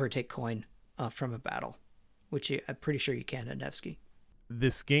you can never take coin from a battle, which I'm pretty sure you can in Nevsky.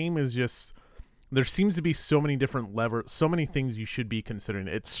 This game is just... There seems to be so many different levers, so many things you should be considering.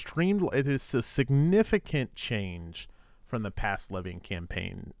 It is a significant change from the past Levian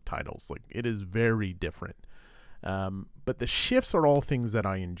campaign titles. Like, it is very different. But the shifts are all things that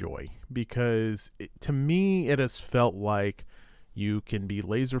I enjoy because to me, it has felt like you can be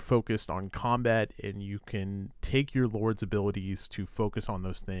laser focused on combat and you can take your Lord's abilities to focus on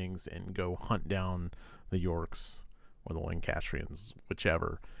those things and go hunt down the Yorks or the Lancastrians,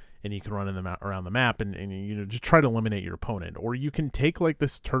 whichever. And you can run around the map and just try to eliminate your opponent. Or you can take like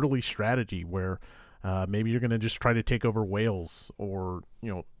this turtley strategy where maybe you're going to just try to take over Wales or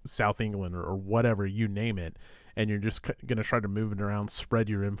South England or whatever, you name it. And you're just going to try to move it around, spread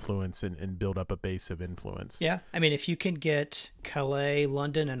your influence and build up a base of influence. Yeah. I mean, if you can get Calais,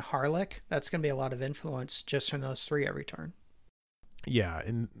 London, and Harlech, that's going to be a lot of influence just from those three every turn. Yeah,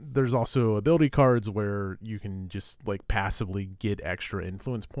 and there's also ability cards where you can just like passively get extra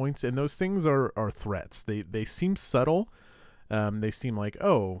influence points, and those things are threats. They seem subtle. They seem like,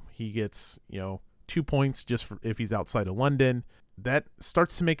 oh, he gets 2 points just for if he's outside of London. That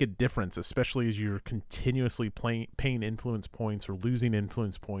starts to make a difference, especially as you're continuously paying influence points or losing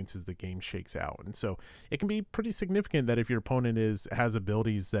influence points as the game shakes out. And so it can be pretty significant that if your opponent has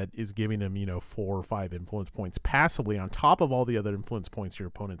abilities that is giving them 4 or 5 influence points passively on top of all the other influence points your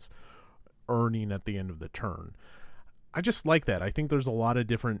opponent's earning at the end of the turn. I just like that. I think there's a lot of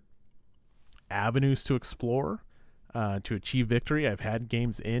different avenues to explore to achieve victory. I've had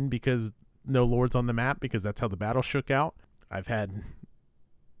games in because no lords on the map because that's how the battle shook out. I've had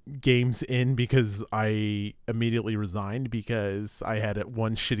games in because I immediately resigned because I had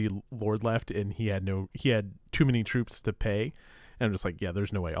one shitty lord left and he had too many troops to pay. And I'm just like, yeah,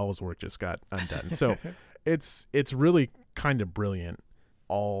 there's no way. All his work just got undone. So it's really kind of brilliant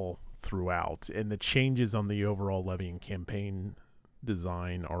all throughout. And the changes on the overall Levian campaign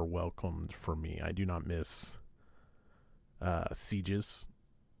design are welcomed for me. I do not miss sieges,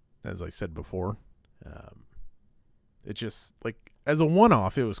 as I said before. It just, like, as a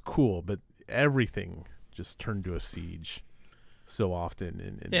one-off, it was cool, but everything just turned to a siege so often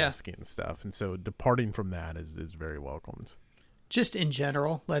in Nevsky and stuff. And so departing from that is very welcomed. Just in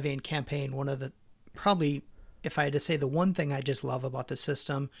general, Levian campaign, one of the, probably, if I had to say the one thing I just love about the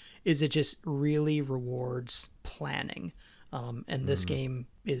system is it just really rewards planning. And this game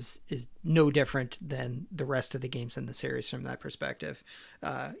is no different than the rest of the games in the series from that perspective.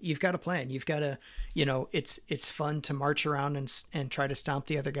 You've got to plan. You've got to, it's fun to march around and try to stomp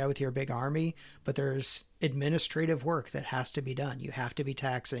the other guy with your big army, but there's administrative work that has to be done. You have to be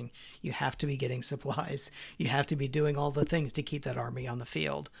taxing. You have to be getting supplies. You have to be doing all the things to keep that army on the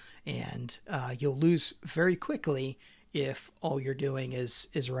field. And you'll lose very quickly if all you're doing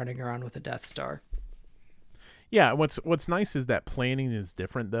is running around with a Death Star. Yeah, what's nice is that planning is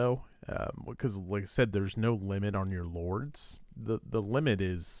different though, because like I said, there's no limit on your lords. The limit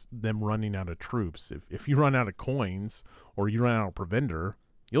is them running out of troops. If you run out of coins or you run out of provender,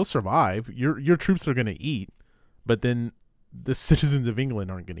 you'll survive. Your troops are going to eat, but then the citizens of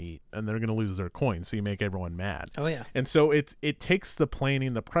England aren't going to eat, and they're going to lose their coins, so you make everyone mad. Oh, yeah. And so it takes the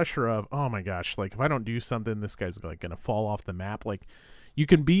planning, the pressure of, oh my gosh, like if I don't do something, this guy's like going to fall off the map. Like you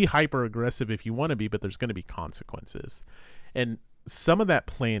can be hyper aggressive if you want to be, but there's going to be consequences. And some of that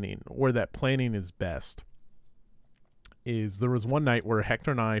planning, where that planning is best, is there was one night where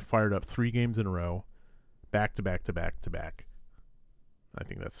Hector and I fired up 3 games in a row, back to back to back to back. I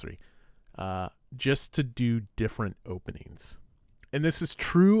think that's 3. Just to do different openings. And this is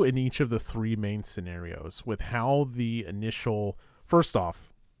true in each of the 3 main scenarios with how the initial, first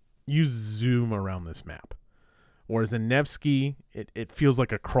off, you zoom around this map. Whereas in Nevsky, it feels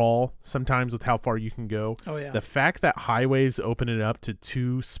like a crawl sometimes with how far you can go. Oh, yeah. The fact that highways open it up to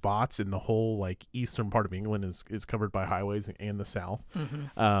 2 spots in the whole like eastern part of England is covered by highways and the south. Mm-hmm.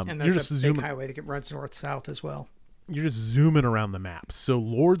 You're And there's just a zooming, big highway that runs north-south as well. You're just zooming around the map. So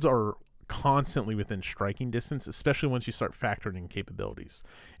lords are constantly within striking distance, especially once you start factoring in capabilities.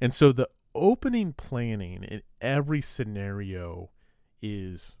 And so the opening planning in every scenario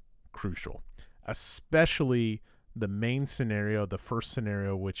is crucial, especially the main scenario, the first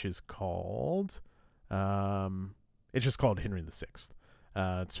scenario, which is called, it's just called Henry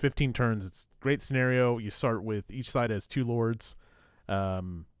VI. It's 15 turns. It's a great scenario. You start with each side has 2 lords.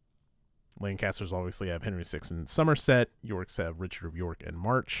 Lancasters obviously have Henry VI and Somerset. Yorks have Richard of York and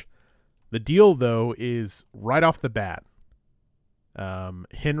March. The deal, though, is right off the bat,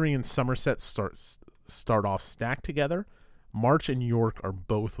 Henry and Somerset start off stacked together. March and York are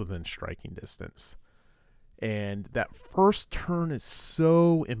both within striking distance. And that first turn is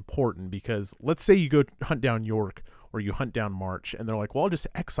so important because let's say you go hunt down York or you hunt down March, and they're like, well, I'll just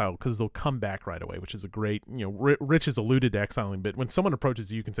exile because they'll come back right away, which is a great, Rich has alluded to exiling, but when someone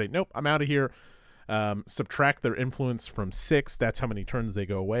approaches you can say, nope, I'm out of here. Subtract their influence from 6. That's how many turns they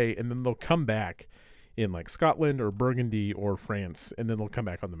go away. And then they'll come back in like Scotland or Burgundy or France, and then they'll come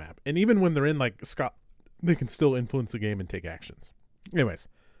back on the map. And even when they're in like Scotland, they can still influence the game and take actions. Anyways,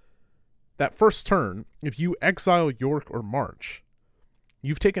 that first turn, if you exile York or March,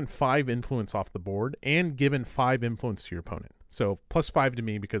 you've taken 5 influence off the board and given 5 influence to your opponent. So +5 to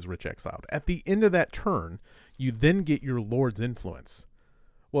me because Rich exiled. At the end of that turn, you then get your Lord's influence.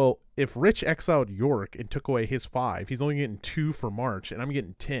 Well, if Rich exiled York and took away his 5, he's only getting 2 for March, and I'm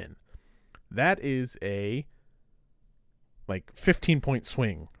getting 10. That is a 15-point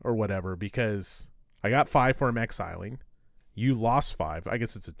swing or whatever, because I got 5 for him exiling. You lost 5. I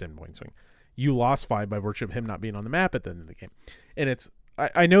guess it's a 10-point swing. You lost 5 by virtue of him not being on the map at the end of the game. And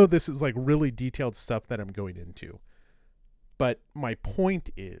I know this is like really detailed stuff that I'm going into, but my point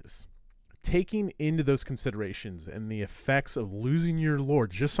is taking into those considerations and the effects of losing your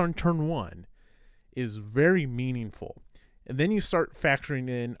Lord just on turn 1 is very meaningful. And then you start factoring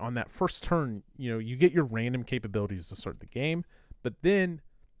in on that first turn, you get your random capabilities to start the game, but then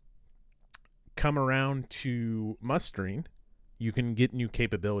come around to mustering, you can get new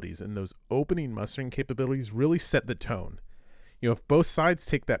capabilities, and those opening mustering capabilities really set the tone. If both sides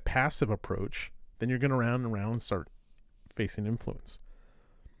take that passive approach, then you're going to round and round and start facing influence.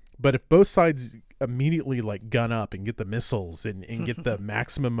 But if both sides immediately gun up and get the missiles and get the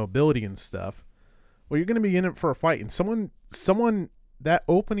maximum mobility and stuff, well, you're going to be in it for a fight. And someone that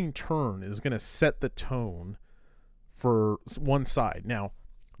opening turn is going to set the tone for one side. Now,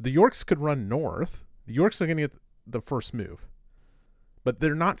 the Yorks could run north. The Yorks are going to get the first move, but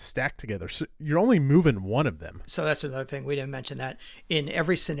they're not stacked together. So you're only moving one of them. So that's another thing. We didn't mention that. In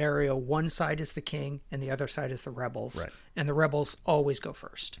every scenario, one side is the king and the other side is the rebels. Right. And the rebels always go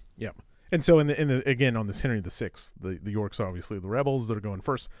first. Yep. And so again, on this Henry VI, the Yorks are obviously the rebels that are going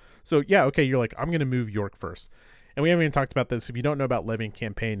first. So yeah, okay, you're like, I'm going to move York first. And we haven't even talked about this. If you don't know about Levian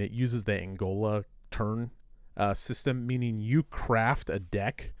Campaign, it uses the Angola turn system, meaning you craft a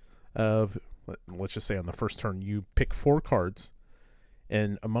deck of, let's just say on the first turn, you pick 4 cards.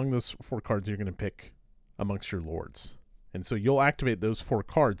 And among those 4 cards, you're going to pick amongst your lords. And so you'll activate those 4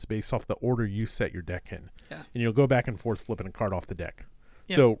 cards based off the order you set your deck in. Yeah. And you'll go back and forth flipping a card off the deck.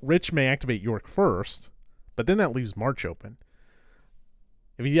 Yeah. So Rich may activate York first, but then that leaves March open.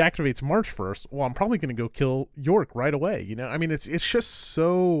 If he activates March first, well, I'm probably going to go kill York right away. I mean, it's just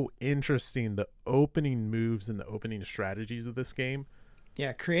so interesting, the opening moves and the opening strategies of this game.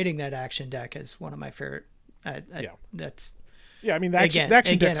 Yeah, creating that action deck is one of my favorite. That's... Yeah, I mean, the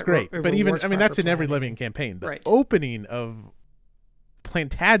action deck's great. But even, that's in every Levian campaign. The opening of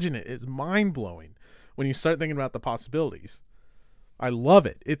Plantagenet is mind-blowing when you start thinking about the possibilities. I love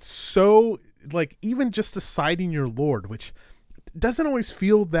it. It's so, even just deciding your lord, which doesn't always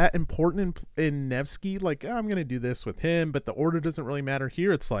feel that important in Nevsky. Like, oh, I'm going to do this with him, but the order doesn't really matter.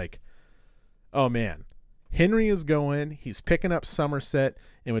 Here it's like, oh man, Henry is going, he's picking up Somerset,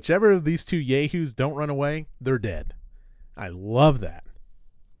 and whichever of these two yahoos don't run away, they're dead. I love that.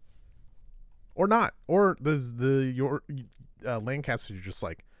 Or not. Or does the Lancasters are just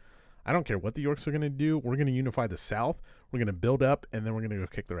like, I don't care what the Yorks are going to do. We're going to unify the South. We're going to build up, and then we're going to go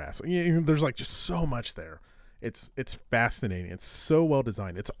kick their ass. There's like just so much there. It's fascinating. It's so well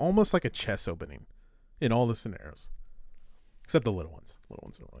designed. It's almost like a chess opening in all the scenarios, except the little ones. Little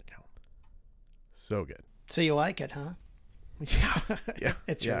ones don't really count. So good. So you like it, huh? Yeah.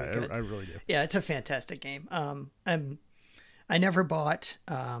 It's really good. I really do. Yeah, it's a fantastic game. I never bought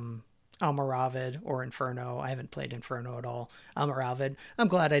Almoravid or Inferno. I haven't played Inferno at all. Almoravid. I'm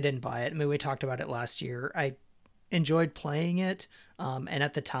glad I didn't buy it. I mean, we talked about it last year. I enjoyed playing it. And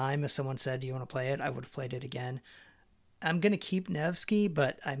at the time, if someone said, do you want to play it? I would have played it again. I'm going to keep Nevsky,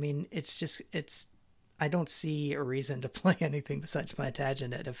 but I mean, I don't see a reason to play anything besides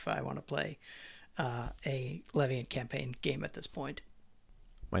Plantagenet if I want to play a Levian campaign game at this point.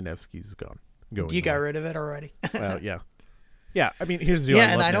 My Nevsky's gone. You got rid of it already? Well, yeah. Yeah, I mean, here's the deal.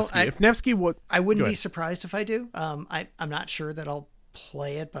 Yeah, if Nevsky would... I wouldn't be surprised if I do. I'm not sure that I'll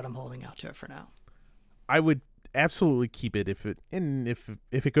play it, but I'm holding out to it for now. I would absolutely keep it if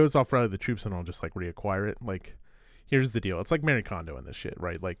it goes off Rally the Troops, and I'll just like reacquire it. Like, here's the deal. It's like Mary Kondo in this shit,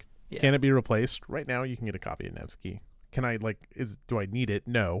 right? Like, Can it be replaced? Right now, you can get a copy of Nevsky. Can I do I need it?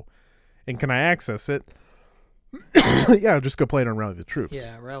 No. And can I access it? Yeah, just go play it on Rally the Troops.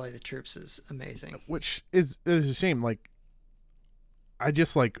 Yeah, Rally the Troops is amazing. Which is a shame. Like, I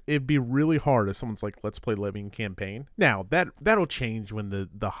just it'd be really hard if someone's like, let's play Levian campaign. Now that'll change when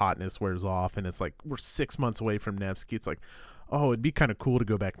the hotness wears off and it's like we're 6 months away from Nevsky. It's like, oh, it'd be kind of cool to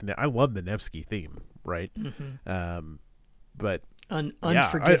go back to I love the Nevsky theme, right? Mm-hmm. But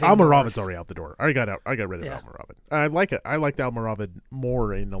unforgiving. Almoravid's already out the door. I got rid of Almoravid. I like it. I liked Almoravid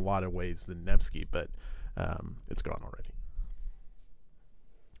more in a lot of ways than Nevsky, but it's gone already.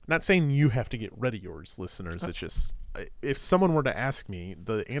 Not saying you have to get rid of yours, listeners. It's just, if someone were to ask me,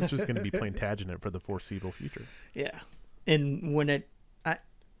 the answer is going to be Plantagenet for the foreseeable future. Yeah. And when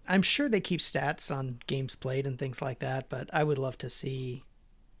I'm sure they keep stats on games played and things like that, but I would love to see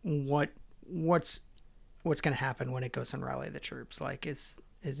what's going to happen when it goes on Rally the Troops. Like, is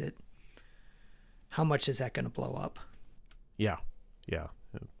it, how much is that going to blow up? Yeah.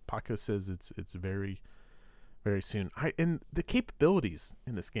 Paco says it's very, very soon. And the capabilities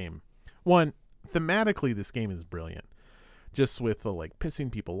in this game. One, thematically, this game is brilliant. Just with the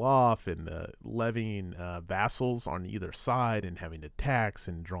pissing people off and levying vassals on either side and having to tax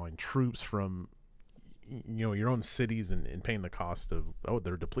and drawing troops from your own cities and paying the cost of,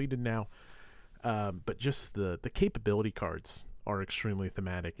 they're depleted now. But just the capability cards are extremely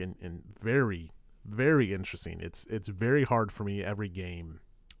thematic and very, very interesting. It's very hard for me every game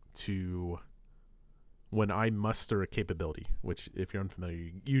to, when I muster a capability, which if you're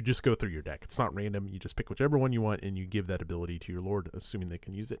unfamiliar, you just go through your deck. It's not random. You just pick whichever one you want and you give that ability to your lord, assuming they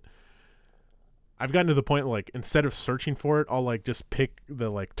can use it. I've gotten to the point instead of searching for it, I'll just pick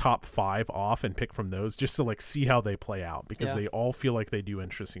the top 5 off and pick from those just to see how they play out, because they all feel like they do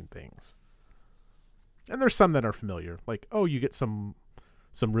interesting things. And there's some that are familiar, you get some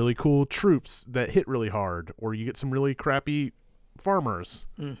really cool troops that hit really hard, or you get some really crappy farmers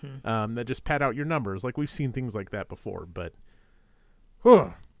that just pad out your numbers. We've seen things like that before, but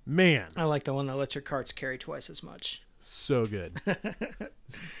man, I like the one that lets your carts carry twice as much. So good.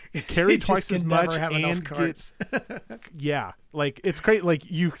 Carry twice as much and carts. It's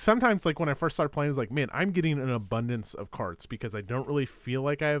great. You sometimes, when I first started playing, it's man, I'm getting an abundance of carts because I don't really feel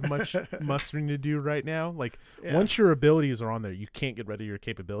like I have much mustering to do right now. Once your abilities are on there, you can't get rid of your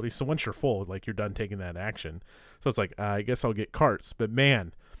capabilities. So once you're full, you're done taking that action. So it's I guess I'll get carts, but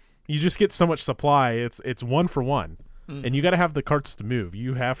man, you just get so much supply. It's one for one, and you got to have the carts to move.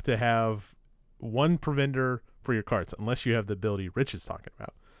 You have to have one preventer for your carts, unless you have the ability Rich is talking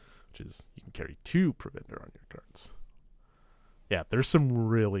about, which is you can carry 2 preventer on your carts. Yeah, there's some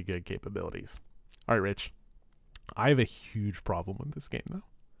really good capabilities. All right, Rich, I have a huge problem with this game, though.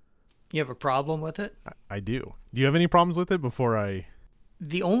 You have a problem with it? I do. Do you have any problems with it before I...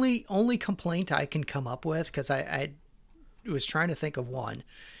 The only complaint I can come up with, because I was trying to think of one,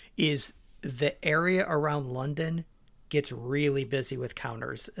 is the area around London gets really busy with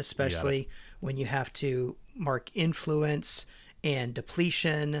counters, especially when you have to mark influence and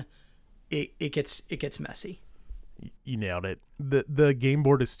depletion. It gets messy. You nailed it. The game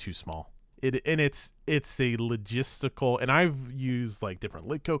board is too small. It's a logistical, and I've used different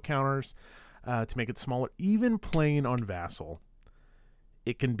Litco counters to make it smaller. Even playing on Vassal,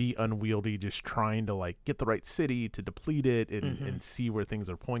 it can be unwieldy just trying to like get the right city to deplete it and see where things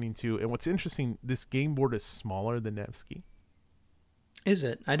are pointing to. And what's interesting, this game board is smaller than Nevsky. Is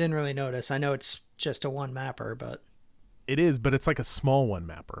it? I didn't really notice. I know it's just a one mapper, but it is, but it's like a small one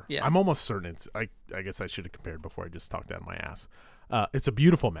mapper. Yeah. I'm almost certain it's, I guess I should have compared before I just talked out of my ass. It's a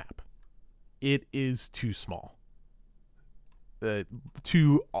beautiful map. It is too small.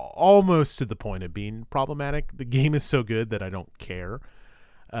 To almost to the point of being problematic. The game is so good that I don't care.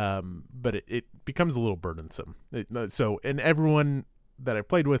 But it becomes a little burdensome. And everyone that I've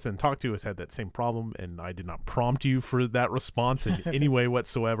played with and talked to has had that same problem, and I did not prompt you for that response in any way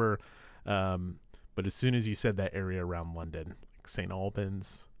whatsoever. But as soon as you said that area around London, like St.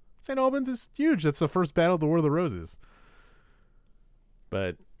 Albans is huge. That's the first battle of the War of the Roses.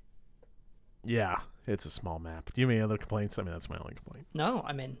 But yeah, it's a small map. Do you have any other complaints? I mean, that's my only complaint. No,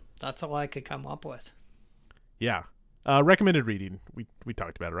 I mean, that's all I could come up with. Yeah. Recommended reading. We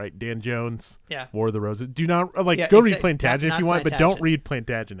talked about it, right? Dan Jones. Yeah. War of the Roses. Do not go read Plantagenet if you want, but don't read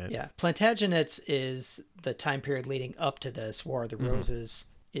Plantagenet. Yeah. Plantagenets is the time period leading up to this. War of the Roses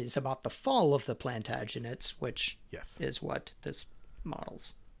is about the fall of the Plantagenets, which is what this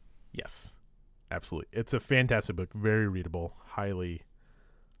models. Yes. Absolutely. It's a fantastic book. Very readable. Highly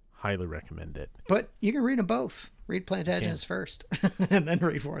recommend it. But you can read them both. Read Plantagenets first and then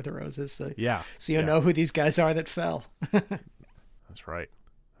read War of the Roses. So you'll know who these guys are that fell. That's right.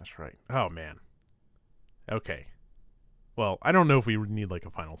 Oh, man. Okay. Well, I don't know if we need like a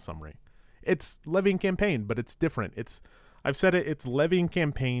final summary. It's Levy and Campaign, but it's different. I've said it. It's Levy and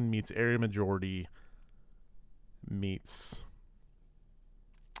Campaign meets Area Majority meets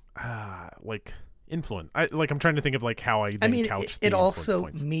like influence. I'm trying to think of like how I couch the it also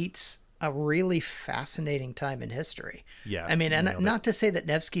points. Meets a really fascinating time in history. Yeah. I mean, and not to say that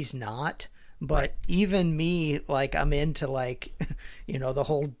Nevsky's not, but even me, like, I'm into like, the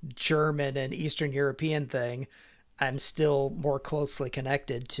whole German and Eastern European thing. I'm still more closely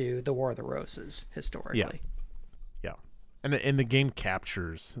connected to the War of the Roses historically. Yeah. And the game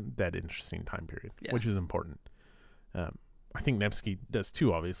captures that interesting time period, which is important. I think Nevsky does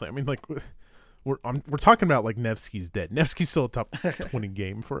too, obviously. I mean, like, we're talking about like Nevsky's dead. Nevsky's still a top 20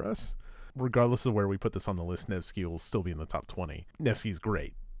 game for us. Regardless of where we put this on the list, Nevsky will still be in the top 20. Nevsky's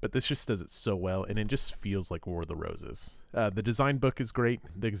great, but this just does it so well, and it just feels like War of the Roses. The design book is great.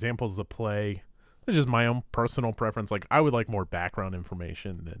 The examples of play, it's just my own personal preference. Like, I would like more background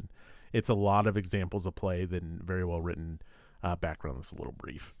information than it's a lot of examples of play than very well written background that's a little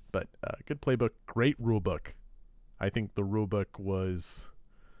brief. But good playbook, great rule book. I think the rule book was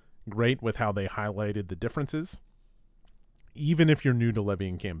great with how they highlighted the differences. Even if you're new to Levy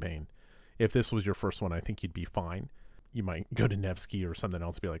and Campaign, if this was your first one, I think you'd be fine. You might go to Nevsky or something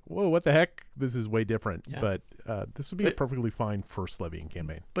else and be like, whoa, what the heck? This is way different. Yeah. But this would be a perfectly fine first Levy and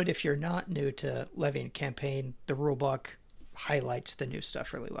Campaign. But if you're not new to Levy and Campaign, the rulebook highlights the new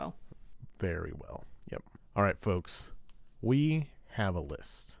stuff really well. Very well. Yep. All right, folks. We have a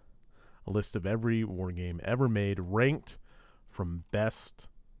list of every war game ever made, ranked from best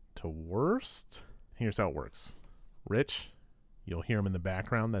to worst. Here's how it works. Rich, you'll hear him in the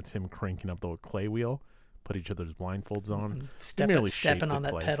background. That's him cranking up the clay wheel. Put each other's blindfolds on. Stepping on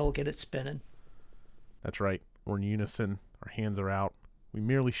that pedal, get it spinning. That's right. We're in unison. Our hands are out. We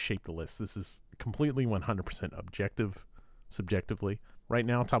merely shape the list. This is completely 100% objective, subjectively. Right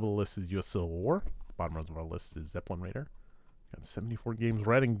now, top of the list is U.S. Civil War. Bottom of our list is Zeppelin Raider. Got 74 games.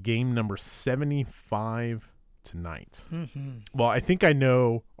 We're at in game number 75 tonight. Mm-hmm. Well, I think I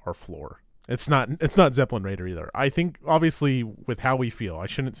know our floor. It's not Zeppelin Raider either. I think, obviously, with how we feel, I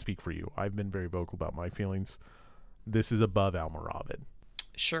shouldn't speak for you. I've been very vocal about my feelings. This is above Almoravid.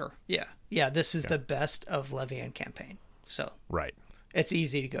 Sure. Yeah. Yeah, this is the best of Levy and Campaign. So right. It's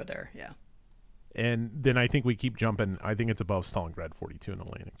easy to go there, yeah. And then I think we keep jumping. I think it's above Stalingrad 42 and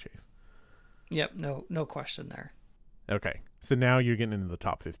Atlantic Chase. Yep, no question there. Okay, so now you're getting into the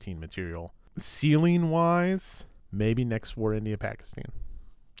top 15 material. Ceiling-wise, maybe next War, India, Pakistan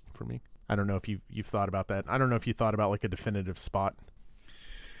for me. I don't know if you've thought about that. I don't know if you thought about like a definitive spot.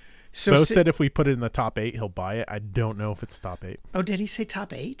 So Bo said if we put it in the top 8, he'll buy it. I don't know if it's top 8. Oh, did he say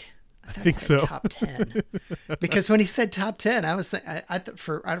top 8? I think so. Top 10. Because when he said top 10, I was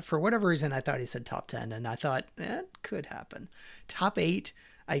for whatever reason I thought he said top 10, and I thought it could happen. Top 8,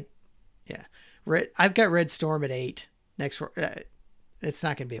 I've got Red Storm at 8. Next, it's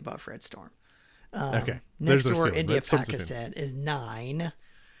not going to be above Red Storm. Okay. Next War, India, Pakistan is 9.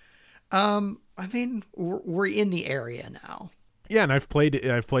 I mean, we're in the area now. Yeah, and I've played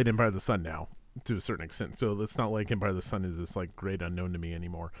Empire of the Sun now. to a certain extent. So it's not like Empire of the Sun is this like great unknown to me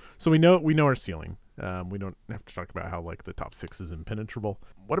anymore. So we know our ceiling. We don't have to talk about how like the top 6 is impenetrable.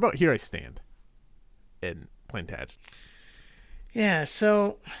 What about Here I Stand and Plantagenet? Yeah,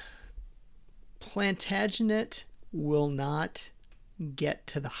 so Plantagenet will not get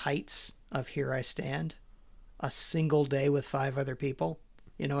to the heights of Here I Stand a single day with 5 other people.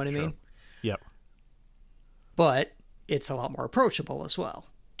 You know what I mean? Yep. But it's a lot more approachable as well.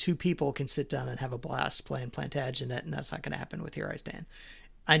 2 people can sit down and have a blast playing Plantagenet, and that's not going to happen with Here I Stand.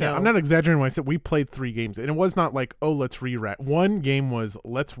 I know. Yeah, I'm not exaggerating when I said we played 3 games, and it was not like, oh, let's re-rack. One game was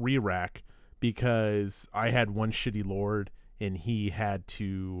let's re-rack because I had one shitty lord and he had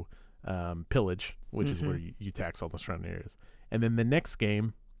to pillage, which is where you tax all the surrounding areas. And then the next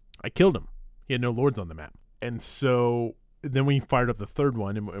game, I killed him. He had no lords on the map. And so then we fired up the third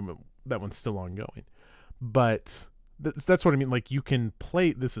one, and that one's still ongoing. But that's what I mean. Like, you can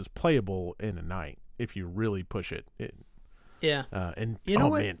play, this is playable in a night if you really push it. Yeah. And you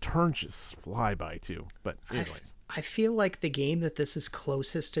know man, turns just fly by too. But anyways. I feel like the game that this is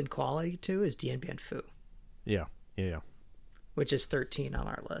closest in quality to is Dien Bien Phu. Yeah. Which is 13 on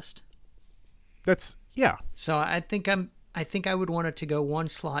our list. That's, yeah. So I think I would want it to go one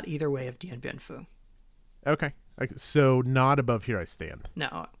slot either way of Dien Bien Phu. Okay. So not above Here I Stand.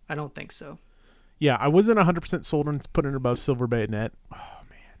 No, I don't think so. Yeah, I wasn't 100% sold on putting it above Silver Bayonet. Oh,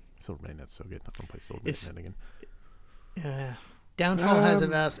 man. Silver Bayonet's so good. I'm going to play Silver Bayonet again. Downfall has a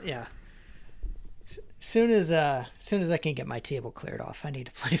vast... Yeah. Soon as I can get my table cleared off, I need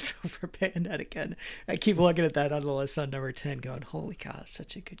to play Silver Bayonet again. I keep looking at that on the list on number 10 going, holy cow, it's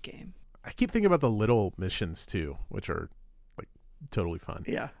such a good game. I keep thinking about the little missions, too, which are, like, totally fun.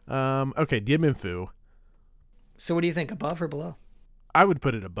 Yeah. Okay, Dien Bien Phu. So what do you think, above or below? I would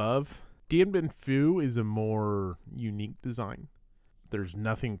put it above. Dien Bien Phu is a more unique design. There's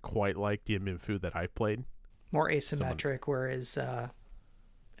nothing quite like Dien Bien Phu that I've played. More asymmetric, whereas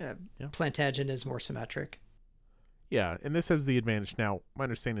Plantagenet is more symmetric. Yeah, and this has the advantage. Now, my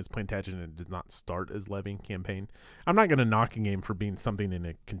understanding is Plantagenet did not start as Levy campaign. I'm not going to knock a game for being something in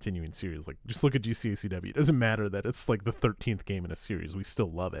a continuing series. Like, just look at GCACW. It doesn't matter that it's like the 13th game in a series. We still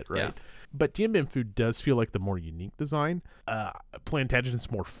love it, right? Yeah. But Dien Bien Phu does feel like the more unique design.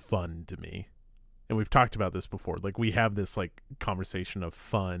 Plantagenet's more fun to me. And we've talked about this before. Like, we have this, like, conversation of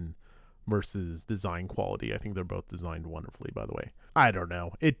fun versus design quality. I think they're both designed wonderfully, by the way. I don't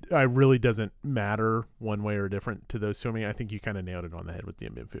know. It really doesn't matter one way or different to those two. I mean, I think you kind of nailed it on the head with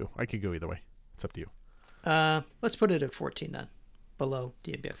Dien Bien Phu. I could go either way. It's up to you. Let's put it at 14 then. Below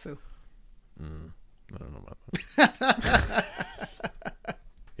Dien Bien Phu. I don't know about that.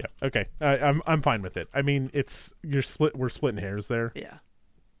 Yeah. Okay. I'm fine with it. I mean, we're splitting hairs there. Yeah.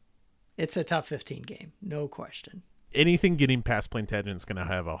 It's a top 15 game. No question. Anything getting past Plantagenet's going to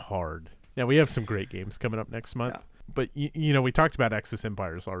have a hard. Now, we have some great games coming up next month. Yeah. But, you know, we talked about Axis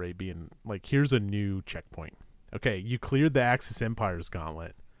Empires already being like, here's a new checkpoint. Okay, you cleared the Axis Empires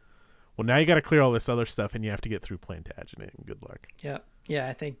gauntlet. Well, now you got to clear all this other stuff, and you have to get through Plantagenet. And good luck. Yeah.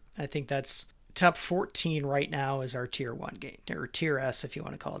 I think that's top 14 right now is our tier 1 game, or tier S if you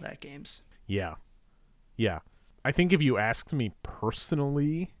want to call it that games. Yeah. I think if you asked me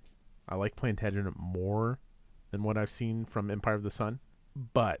personally, I like Plantagenet more than what I've seen from Empire of the Sun,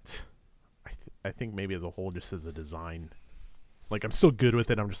 but I think maybe as a whole, just as a design, like, I'm still good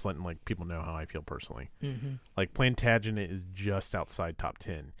with it. I'm just letting like people know how I feel personally. Mm-hmm. Like, Plantagenet is just outside top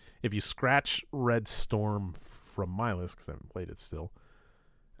 10. If you scratch Red Storm from my list, because I haven't played it still,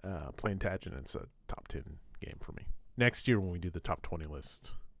 Plantagenet's a top 10 game for me. Next year when we do the top 20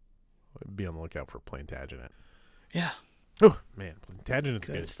 list, be on the lookout for Plantagenet. Yeah. Oh man, Plantagenet's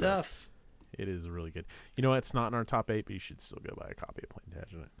good stuff. It is really good. You know, it's not in our top 8, but you should still go buy a copy of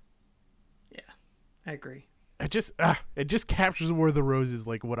Plantagenet. Yeah, I agree. It just captures War of the Roses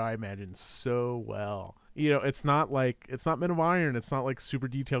like what I imagine so well. You know, it's not Men of Iron, it's not like super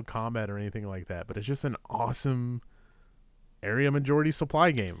detailed combat or anything like that, but it's just an awesome area majority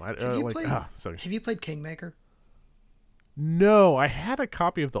supply game. Have you played Kingmaker? No, I had a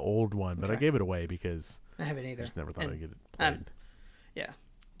copy of the old one, but okay. I gave it away because I haven't either. I just never thought I'd get it played. Yeah.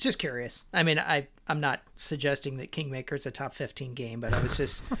 Just curious. I mean, I'm not suggesting that Kingmaker is a top 15 game, but I was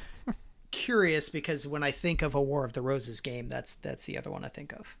just curious because when I think of a War of the Roses game, that's the other one I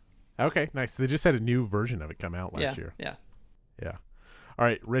think of. Okay, nice. They just had a new version of it come out last year. Yeah. All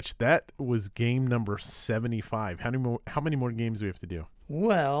right, Rich, that was game number 75. How many more games do we have to do?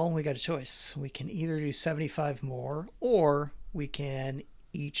 Well, we got a choice. We can either do 75 more, or we can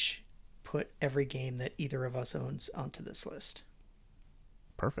each put every game that either of us owns onto this list.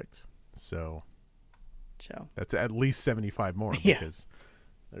 Perfect. So that's at least 75 more because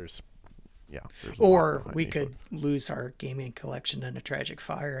there's yeah. Or we could lose our gaming collection in a tragic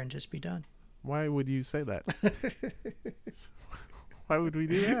fire and just be done. Why would you say that? Why would we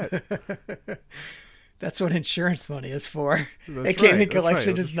do that? That's what insurance money is for. That's A gaming right,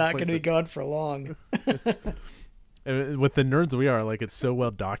 collection that's is not going to be gone for long. And with the nerds we are, like, it's so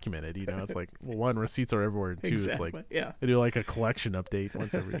well documented. You know, it's like, well, one, receipts are everywhere. And two, Exactly. it's like Yeah. they do like a collection update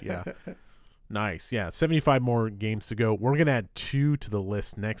once every. Yeah. Nice. Yeah. 75 more games to go. We're gonna add 2 to the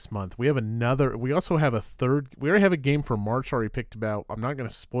list next month. We have another. We also have a third. We already have a game for March already picked about. I'm not gonna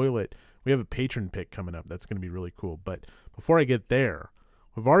spoil it. We have a patron pick coming up. That's gonna be really cool. But before I get there,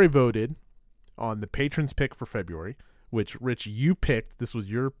 we've already voted on the patrons pick for February, which, Rich, you picked. This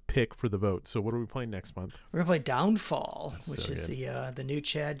was your pick for the vote. So what are we playing next month? We're going to play Downfall, That's which so is good. the new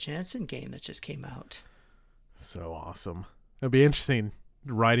Chad Jansen game that just came out. So awesome. It'll be interesting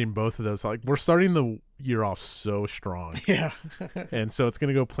writing both of those. Like, we're starting the year off so strong. Yeah. And so it's going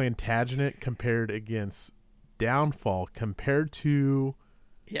to go Plantagenet compared against Downfall compared to...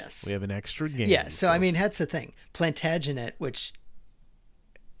 Yes. We have an extra game. Yeah, so I mean, that's the thing. Plantagenet, which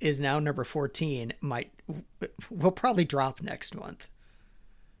is now number 14, will probably drop next month.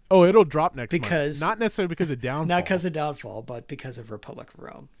 Oh, it'll drop next because month. Not necessarily because of Downfall. Not because of Downfall, but because of Republic of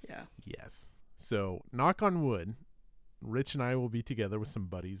Rome. Yeah. Yes. So, knock on wood, Rich and I will be together with some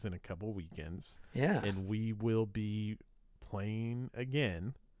buddies in a couple weekends. Yeah. And we will be playing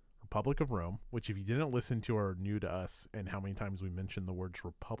again Republic of Rome, which, if you didn't listen to or are new to us and how many times we mentioned the words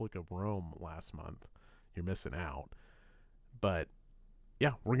Republic of Rome last month, you're missing out. But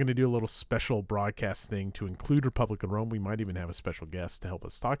yeah, we're going to do a little special broadcast thing to include Republic of Rome. We might even have a special guest to help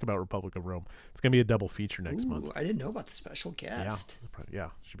us talk about Republic of Rome. It's going to be a double feature next month. I didn't know about the special guest. Yeah,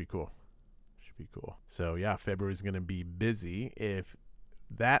 should be cool. Should be cool. So yeah, February is going to be busy. If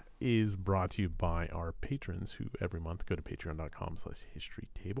that is brought to you by our patrons who every month go to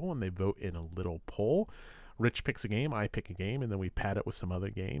patreon.com/historytable and they vote in a little poll. Rich picks a game, I pick a game, and then we pad it with some other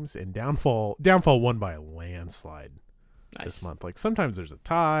games. And Downfall won by a landslide. Nice. This month. Like, sometimes there's a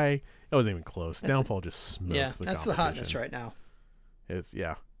tie. It wasn't even close. Downfall just smoked the that's the hotness right now. It's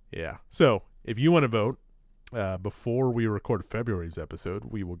yeah. So if you want to vote before we record February's episode,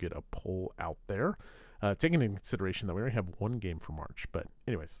 we will get a poll out there. Taking into consideration that we already have one game for March. But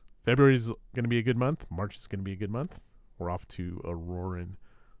anyways, February's going to be a good month. March is going to be a good month. We're off to a roaring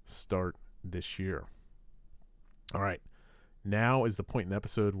start this year. All right. Now is the point in the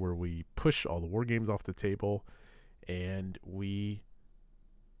episode where we push all the war games off the table and we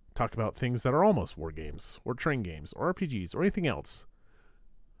talk about things that are almost war games or train games or RPGs or anything else.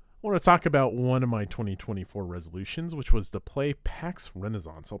 I want to talk about one of my 2024 resolutions, which was to play PAX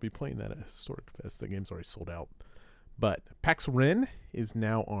Renaissance. I'll be playing that at Historic Fest. The game's already sold out. But PAX Ren is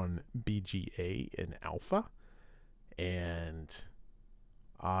now on BGA in alpha. And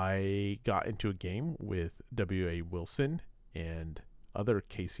I got into a game with W.A. Wilson and other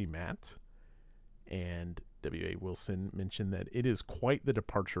Casey Matt. And W.A. Wilson mentioned that it is quite the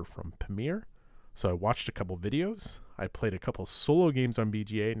departure from Pamir. So I watched a couple videos. I played a couple solo games on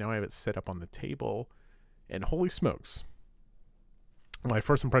BGA. Now I have it set up on the table. And holy smokes. My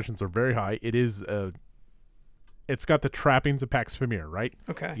first impressions are very high. It's got the trappings of PAX Pamir, right?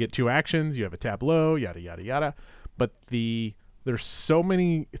 Okay. You get 2 actions. You have a tableau, yada, yada, yada. But there's so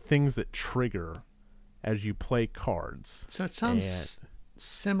many things that trigger as you play cards. So it sounds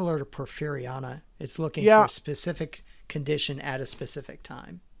similar to Porfiriana. It's looking for a specific condition at a specific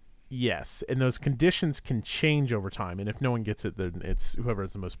time. Yes, and those conditions can change over time. And if no one gets it, then it's whoever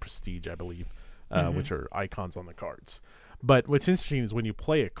has the most prestige, I believe, which are icons on the cards. But what's interesting is when you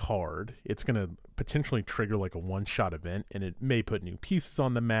play a card, it's going to potentially trigger like a one-shot event, and it may put new pieces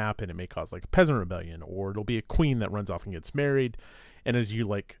on the map, and it may cause like a peasant rebellion, or it'll be a queen that runs off and gets married. And as you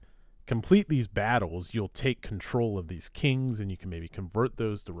like complete these battles, you'll take control of these kings, and you can maybe convert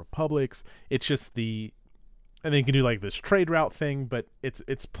those to republics. It's just and then you can do like this trade route thing, but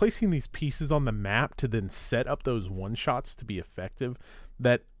it's placing these pieces on the map to then set up those one-shots to be effective.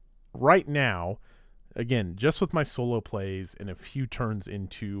 That right now, again, just with my solo plays and a few turns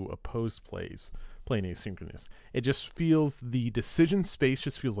into opposed plays, playing asynchronous, it just feels, the decision space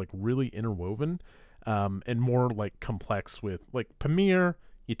just feels like really interwoven and more like complex with like Pamir.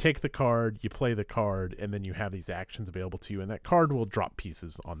 You take the card, you play the card, and then you have these actions available to you, and that card will drop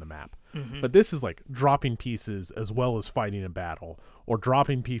pieces on the map. Mm-hmm. But this is like dropping pieces as well as fighting a battle, or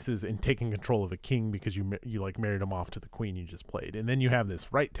dropping pieces and taking control of a king because you like married him off to the queen you just played. And then you have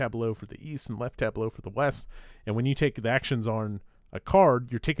this right tableau for the east and left tableau for the west. And when you take the actions on a card,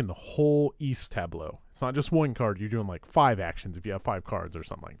 you're taking the whole east tableau. It's not just one card. You're doing like 5 actions if you have 5 cards or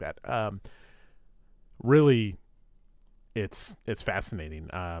something like that. Really it's fascinating.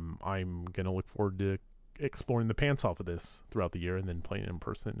 I'm gonna look forward to exploring the pants off of this throughout the year and then playing in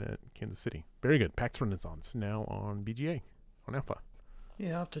person at Kansas City. Very good. PAX Renaissance now on BGA on Alpha.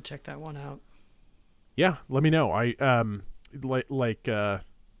 Yeah, I'll have to check that one out. Yeah, let me know. I like I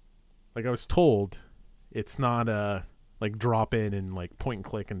was told, it's not like drop in and like point and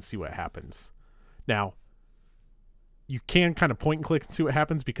click and see what happens. Now, you can kind of point and click and see what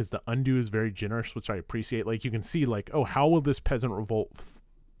happens because the undo is very generous, which I appreciate. Like you can see like, oh, how will this peasant revolt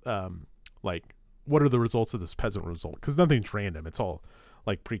like what are the results of this peasant revolt? Because nothing's random. It's all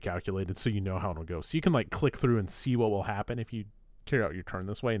like pre-calculated, so you know how it'll go. So you can like click through and see what will happen if you carry out your turn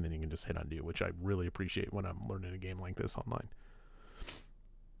this way, and then you can just hit undo, which I really appreciate when I'm learning a game like this online.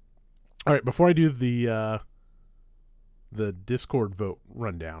 All right, before I do the Discord vote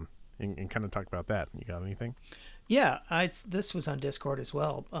rundown and kind of talk about that, you got anything? Yeah, this was on Discord as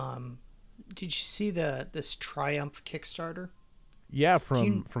well. Did you see this Triumph Kickstarter? Yeah,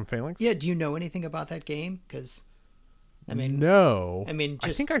 from Phalanx. Yeah, do you know anything about that game? Because, I mean, no. I mean,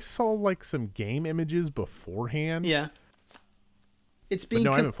 I think I saw like some game images beforehand. Yeah, it's being. But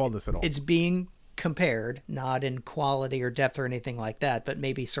no, I haven't followed this at all. It's being compared, not in quality or depth or anything like that, but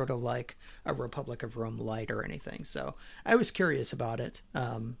maybe sort of like a Republic of Rome light or anything. So I was curious about it.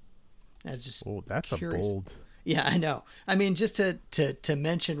 I was just that's curious. A bold. Yeah, I know. I mean, just to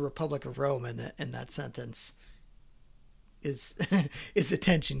mention Republic of Rome in that sentence is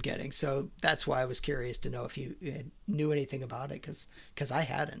attention getting. So that's why I was curious to know if you knew anything about it, because I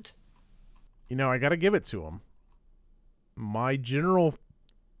hadn't. You know, I got to give it to him. My general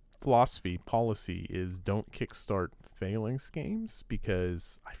policy is don't kickstart Phalanx games,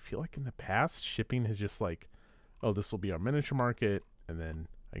 because I feel like in the past shipping has just like, oh, this will be our miniature market and then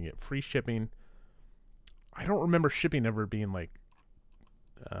I can get free shipping. I don't remember shipping ever being like,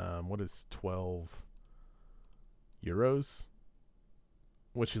 what is 12 euros?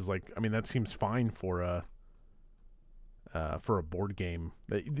 Which is like, I mean, that seems fine for a board game.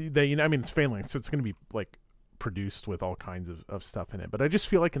 That you know, I mean, it's Phalanx, so it's going to be like produced with all kinds of stuff in it. But I just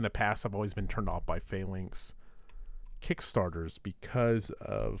feel like in the past, I've always been turned off by Phalanx Kickstarters because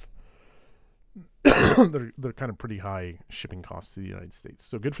of they're kind of pretty high shipping costs to the United States.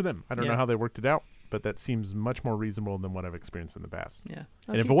 So good for them. I don't know how they worked it out, but that seems much more reasonable than what I've experienced in the past. Yeah.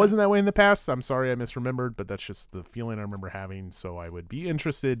 And if it wasn't that way in the past, I'm sorry I misremembered, but that's just the feeling I remember having. So I would be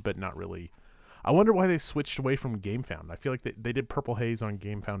interested, but not really. I wonder why they switched away from GameFound. I feel like they did Purple Haze on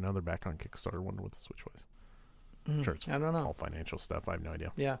GameFound. Now they're back on Kickstarter. I wonder what the switch was. Sure, it's I don't know. All financial stuff. I have no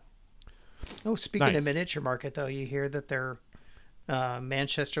idea. Yeah. Oh, speaking of miniature market, though, you hear that their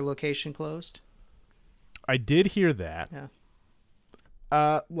Manchester location closed? I did hear that.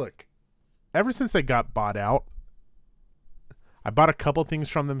 Yeah. Look, ever since they got bought out, I bought a couple things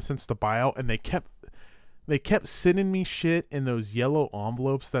from them since the buyout, and they kept sending me shit in those yellow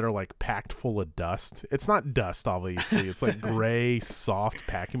envelopes that are like packed full of dust. It's not dust, obviously. It's like gray, soft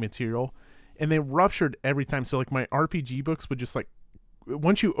packing material, and they ruptured every time. So like my RPG books would just like,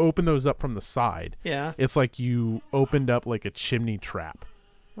 once you open those up from the side, yeah, it's like you opened up like a chimney trap.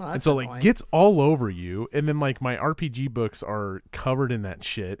 Well, and so annoying. like gets all over you, and then like my RPG books are covered in that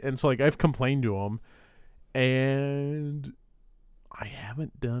shit, and so like I've complained to them, and I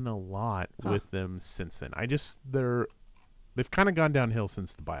haven't done a lot with them since then. They've kind of gone downhill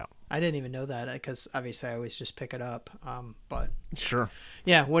since the buyout. I didn't even know that, because obviously I always just pick it up. But sure,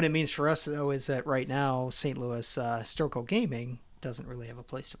 yeah, what it means for us though is that right now St. Louis Historical Gaming doesn't really have a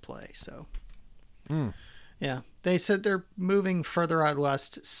place to play. So. Yeah, they said they're moving further out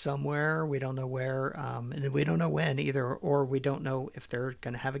west somewhere. We don't know where, and we don't know when either, or we don't know if they're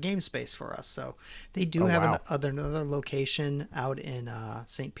going to have a game space for us. So they do have another location out in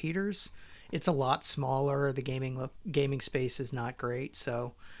St. Peter's. It's a lot smaller. The gaming space is not great.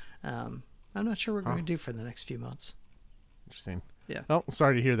 So I'm not sure what we're going to do for the next few months. Interesting. Yeah. Oh,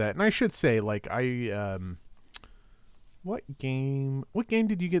 sorry to hear that. And I should say, like, What game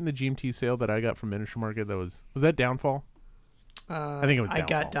did you get in the GMT sale that I got from Miniature Market? Was that Downfall? I think it was Downfall. I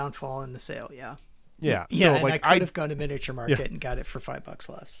got Downfall in the sale, yeah. Yeah. Yeah, so, and like, I could have gone to Miniature Market and got it for $5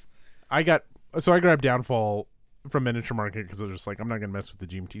 less. I grabbed Downfall from Miniature Market because I was just like, I'm not going to mess with the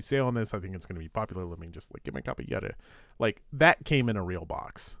GMT sale on this. I think it's going to be popular. Let me just like get my copy. Yada. Like that came in a real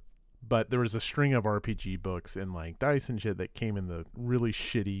box. But there was a string of RPG books and like dice and shit that came in the really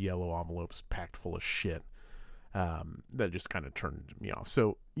shitty yellow envelopes packed full of shit. That just kind of turned me off.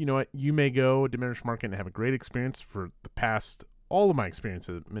 So, you know what? You may go to Miniature Market and have a great experience. For the past, all of my experience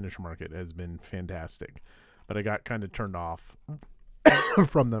at Miniature Market has been fantastic. But I got kind of turned off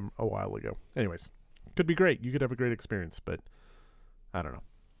from them a while ago. Anyways, could be great. You could have a great experience, but I don't know.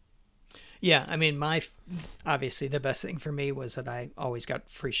 Yeah, I mean, obviously the best thing for me was that I always got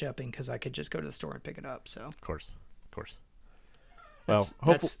free shipping because I could just go to the store and pick it up. So Of course. well,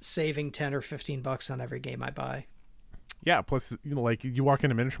 Well, that's saving $10 or $15 on every game I buy. yeah. Plus, like you walk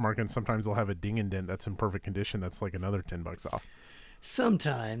into Miniature Market and sometimes they'll have a ding and dent that's in perfect condition. That's like another $10 off.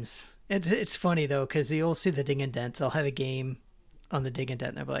 Sometimes it's funny though because you'll see the ding and dent. They'll have a game on the ding and dent,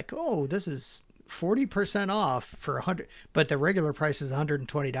 and they'll be like, "Oh, this is 40% off for 100," but the regular price is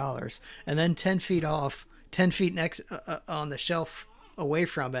 $120, and then 10 feet off, 10 feet next on the shelf away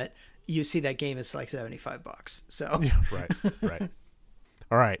from it, you see that game is like $75. So Yeah, right.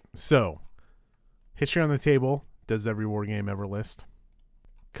 All right. So, history on the table. Does every war game ever list?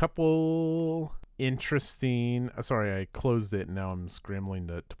 Couple interesting. Sorry, I closed it and now I'm scrambling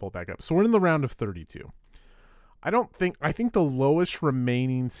to pull it back up. So we're in the round of 32. I think the lowest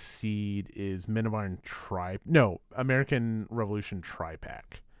remaining seed is Men of Iron American Revolution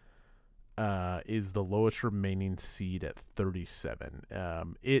Tri-Pack. Is the lowest remaining seed at 37.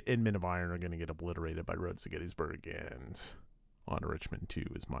 It and Men of Iron are going to get obliterated by Rhodes to Gettysburg and on to Richmond 2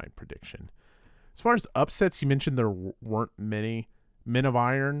 is my prediction. As far as upsets, you mentioned there weren't many. Men of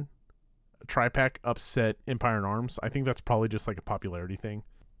Iron Tri-Pack upset Empire in Arms. I think that's probably just like a popularity thing.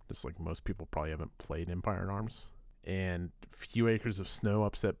 Just like most people probably haven't played Empire in Arms. And Few Acres of Snow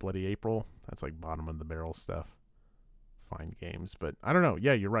upset Bloody April. That's like bottom of the barrel stuff. Fine games. But I don't know.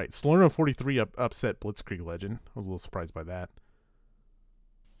 Yeah, you're right. Salerno 43 upset Blitzkrieg Legend. I was a little surprised by that.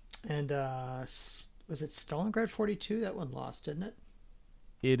 And was it Stalingrad 42? That one lost, didn't it?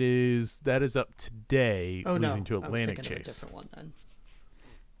 That is up today, losing to Atlantic I was Chase. Of a different one then.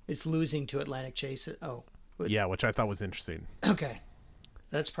 It's losing to Atlantic Chase. Yeah, which I thought was interesting. Okay.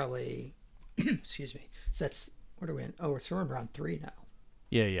 That's probably excuse me. So what are we in? Oh, we're in round 3 now.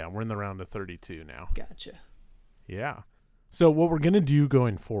 Yeah, we're in the round of 32 now. Gotcha. Yeah. So what we're going to do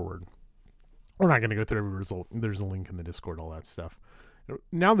going forward, we're not going to go through every result. There's a link in the Discord, all that stuff.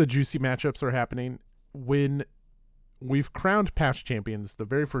 Now the juicy matchups are happening. When we've crowned past champions, the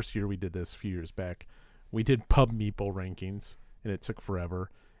very first year we did this a few years back, we did Pub Meeple rankings, and it took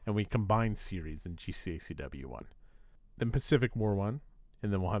forever, and we combined series in GCACW 1. Then Pacific War 1,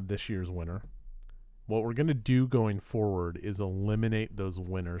 and then we'll have this year's winner. What we're going to do going forward is eliminate those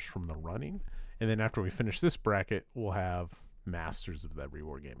winners from the running, and then after we finish this bracket, we'll have masters of every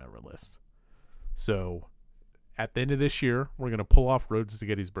war game ever list. So at the end of this year, we're going to pull off Rhodes to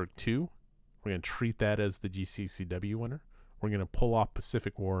Gettysburg 2. We're going to treat that as the GCCW winner. We're going to pull off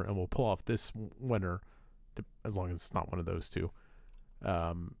Pacific War, and we'll pull off this winner, as long as it's not one of those two.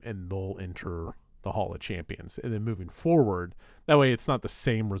 And they'll enter the Hall of Champions. And then moving forward, that way it's not the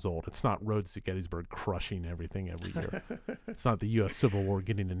same result. It's not Rhodes to Gettysburg crushing everything every year. It's not the U.S. Civil War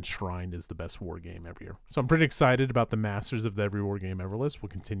getting enshrined as the best war game every year. So I'm pretty excited about the Masters of the Every War Game Ever list. We'll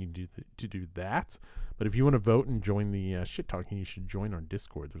continue to do that. But if you want to vote and join the shit talking, you should join our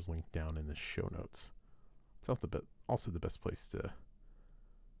Discord. There's a link down in the show notes. It's also the best place to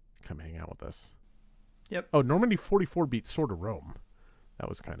come hang out with us. Yep. Oh, Normandy 44 beat Sword of Rome. That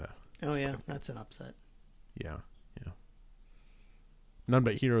was kind of... Oh, yeah. That's an upset. Yeah. None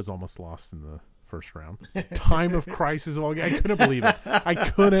But Heroes almost lost in the first round. Time of Crisis of all... I couldn't believe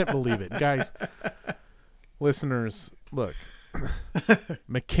it. Guys, listeners, look.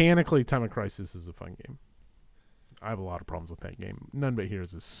 Mechanically, Time of Crisis is a fun game. I have a lot of problems with that game. None But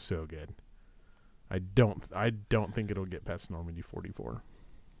Heroes is so good. I don't think it'll get past Normandy 44.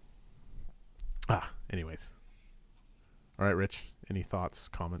 Anyways. All right, Rich. Any thoughts,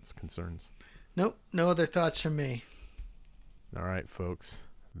 comments, concerns? Nope. No other thoughts from me. All right, folks.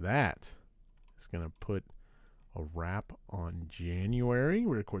 That is going to put a wrap on January.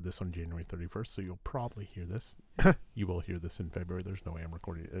 We record this on January 31st, so you'll probably hear this. You will hear this in February. There's no way I'm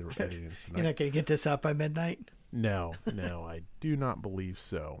recording it tonight. You're not going to get this up by midnight? No, I do not believe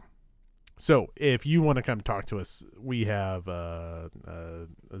so. So if you want to come talk to us, we have a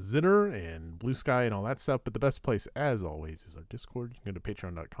Zitter and Blue Sky and all that stuff. But the best place, as always, is our Discord. You can go to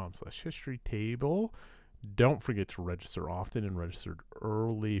patreon.com/historytable. Don't forget to register often and register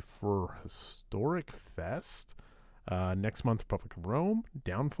early for Historic Fest. Next month, Republic of Rome,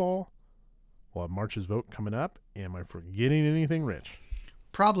 Downfall. We'll have March's Vote coming up. Am I forgetting anything, Rich?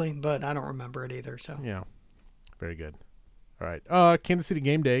 Probably, but I don't remember it either. So yeah, very good. All right. Kansas City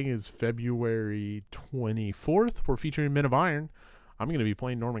Game Day is February 24th. We're featuring Men of Iron. I'm going to be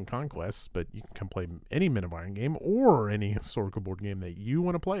playing Norman Conquest, but you can come play any Men of Iron game or any historical board game that you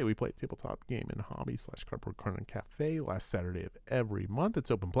want to play. We play a tabletop game in hobby/cardboard corner cafe last Saturday of every month. It's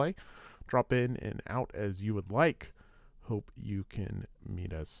open play. Drop in and out as you would like. Hope you can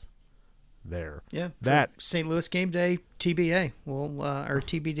meet us there. Yeah, that St. Louis game day TBA. Or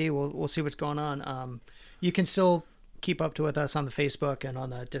TBD. We'll see what's going on. You can still keep up with us on the Facebook and on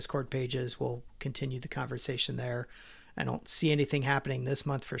the Discord pages. We'll continue the conversation there. I don't see anything happening this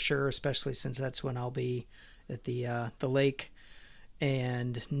month for sure, especially since that's when I'll be at the lake.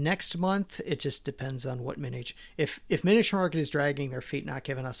 And next month, it just depends on what miniature. If Miniature Market is dragging their feet, not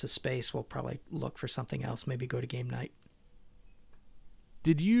giving us a space, we'll probably look for something else. Maybe go to game night.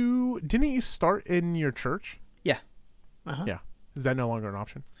 Didn't you start in your church? Yeah. Uh-huh. Yeah. Is that no longer an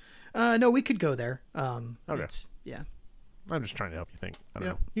option? No, we could go there. Okay. Yeah. I'm just trying to help you think. I don't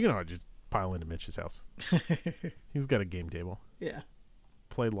Yep. know. You can always just pile into Mitch's house. He's got a game table. Yeah.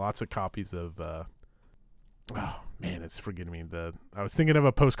 Play lots of copies of. Oh man, it's forgetting me. I was thinking of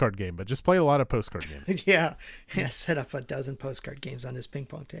a postcard game, but just play a lot of postcard games. Yeah. Set up a dozen postcard games on his ping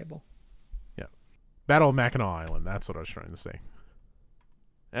pong table. Yeah. Battle of Mackinac Island. That's what I was trying to say.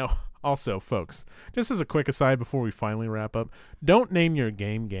 Now, also, folks, just as a quick aside before we finally wrap up, don't name your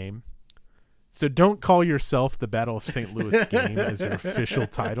game. So don't call yourself the Battle of St. Louis game as your official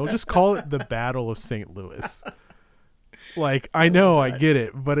title. Just call it the Battle of St. Louis. Like, I know, I get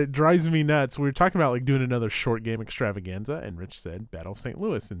it, but it drives me nuts. We were talking about like doing another short game extravaganza, and Rich said Battle of St.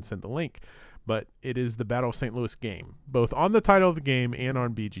 Louis and sent the link. But it is the Battle of St. Louis game, both on the title of the game and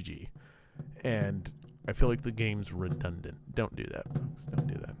on BGG. And I feel like the game's redundant. Don't do that, folks. Don't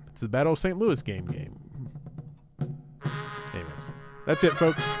do that. It's the Battle of St. Louis game. Anyways, that's it,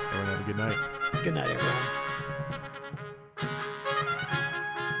 folks. Everyone have a good night. Good night, everyone.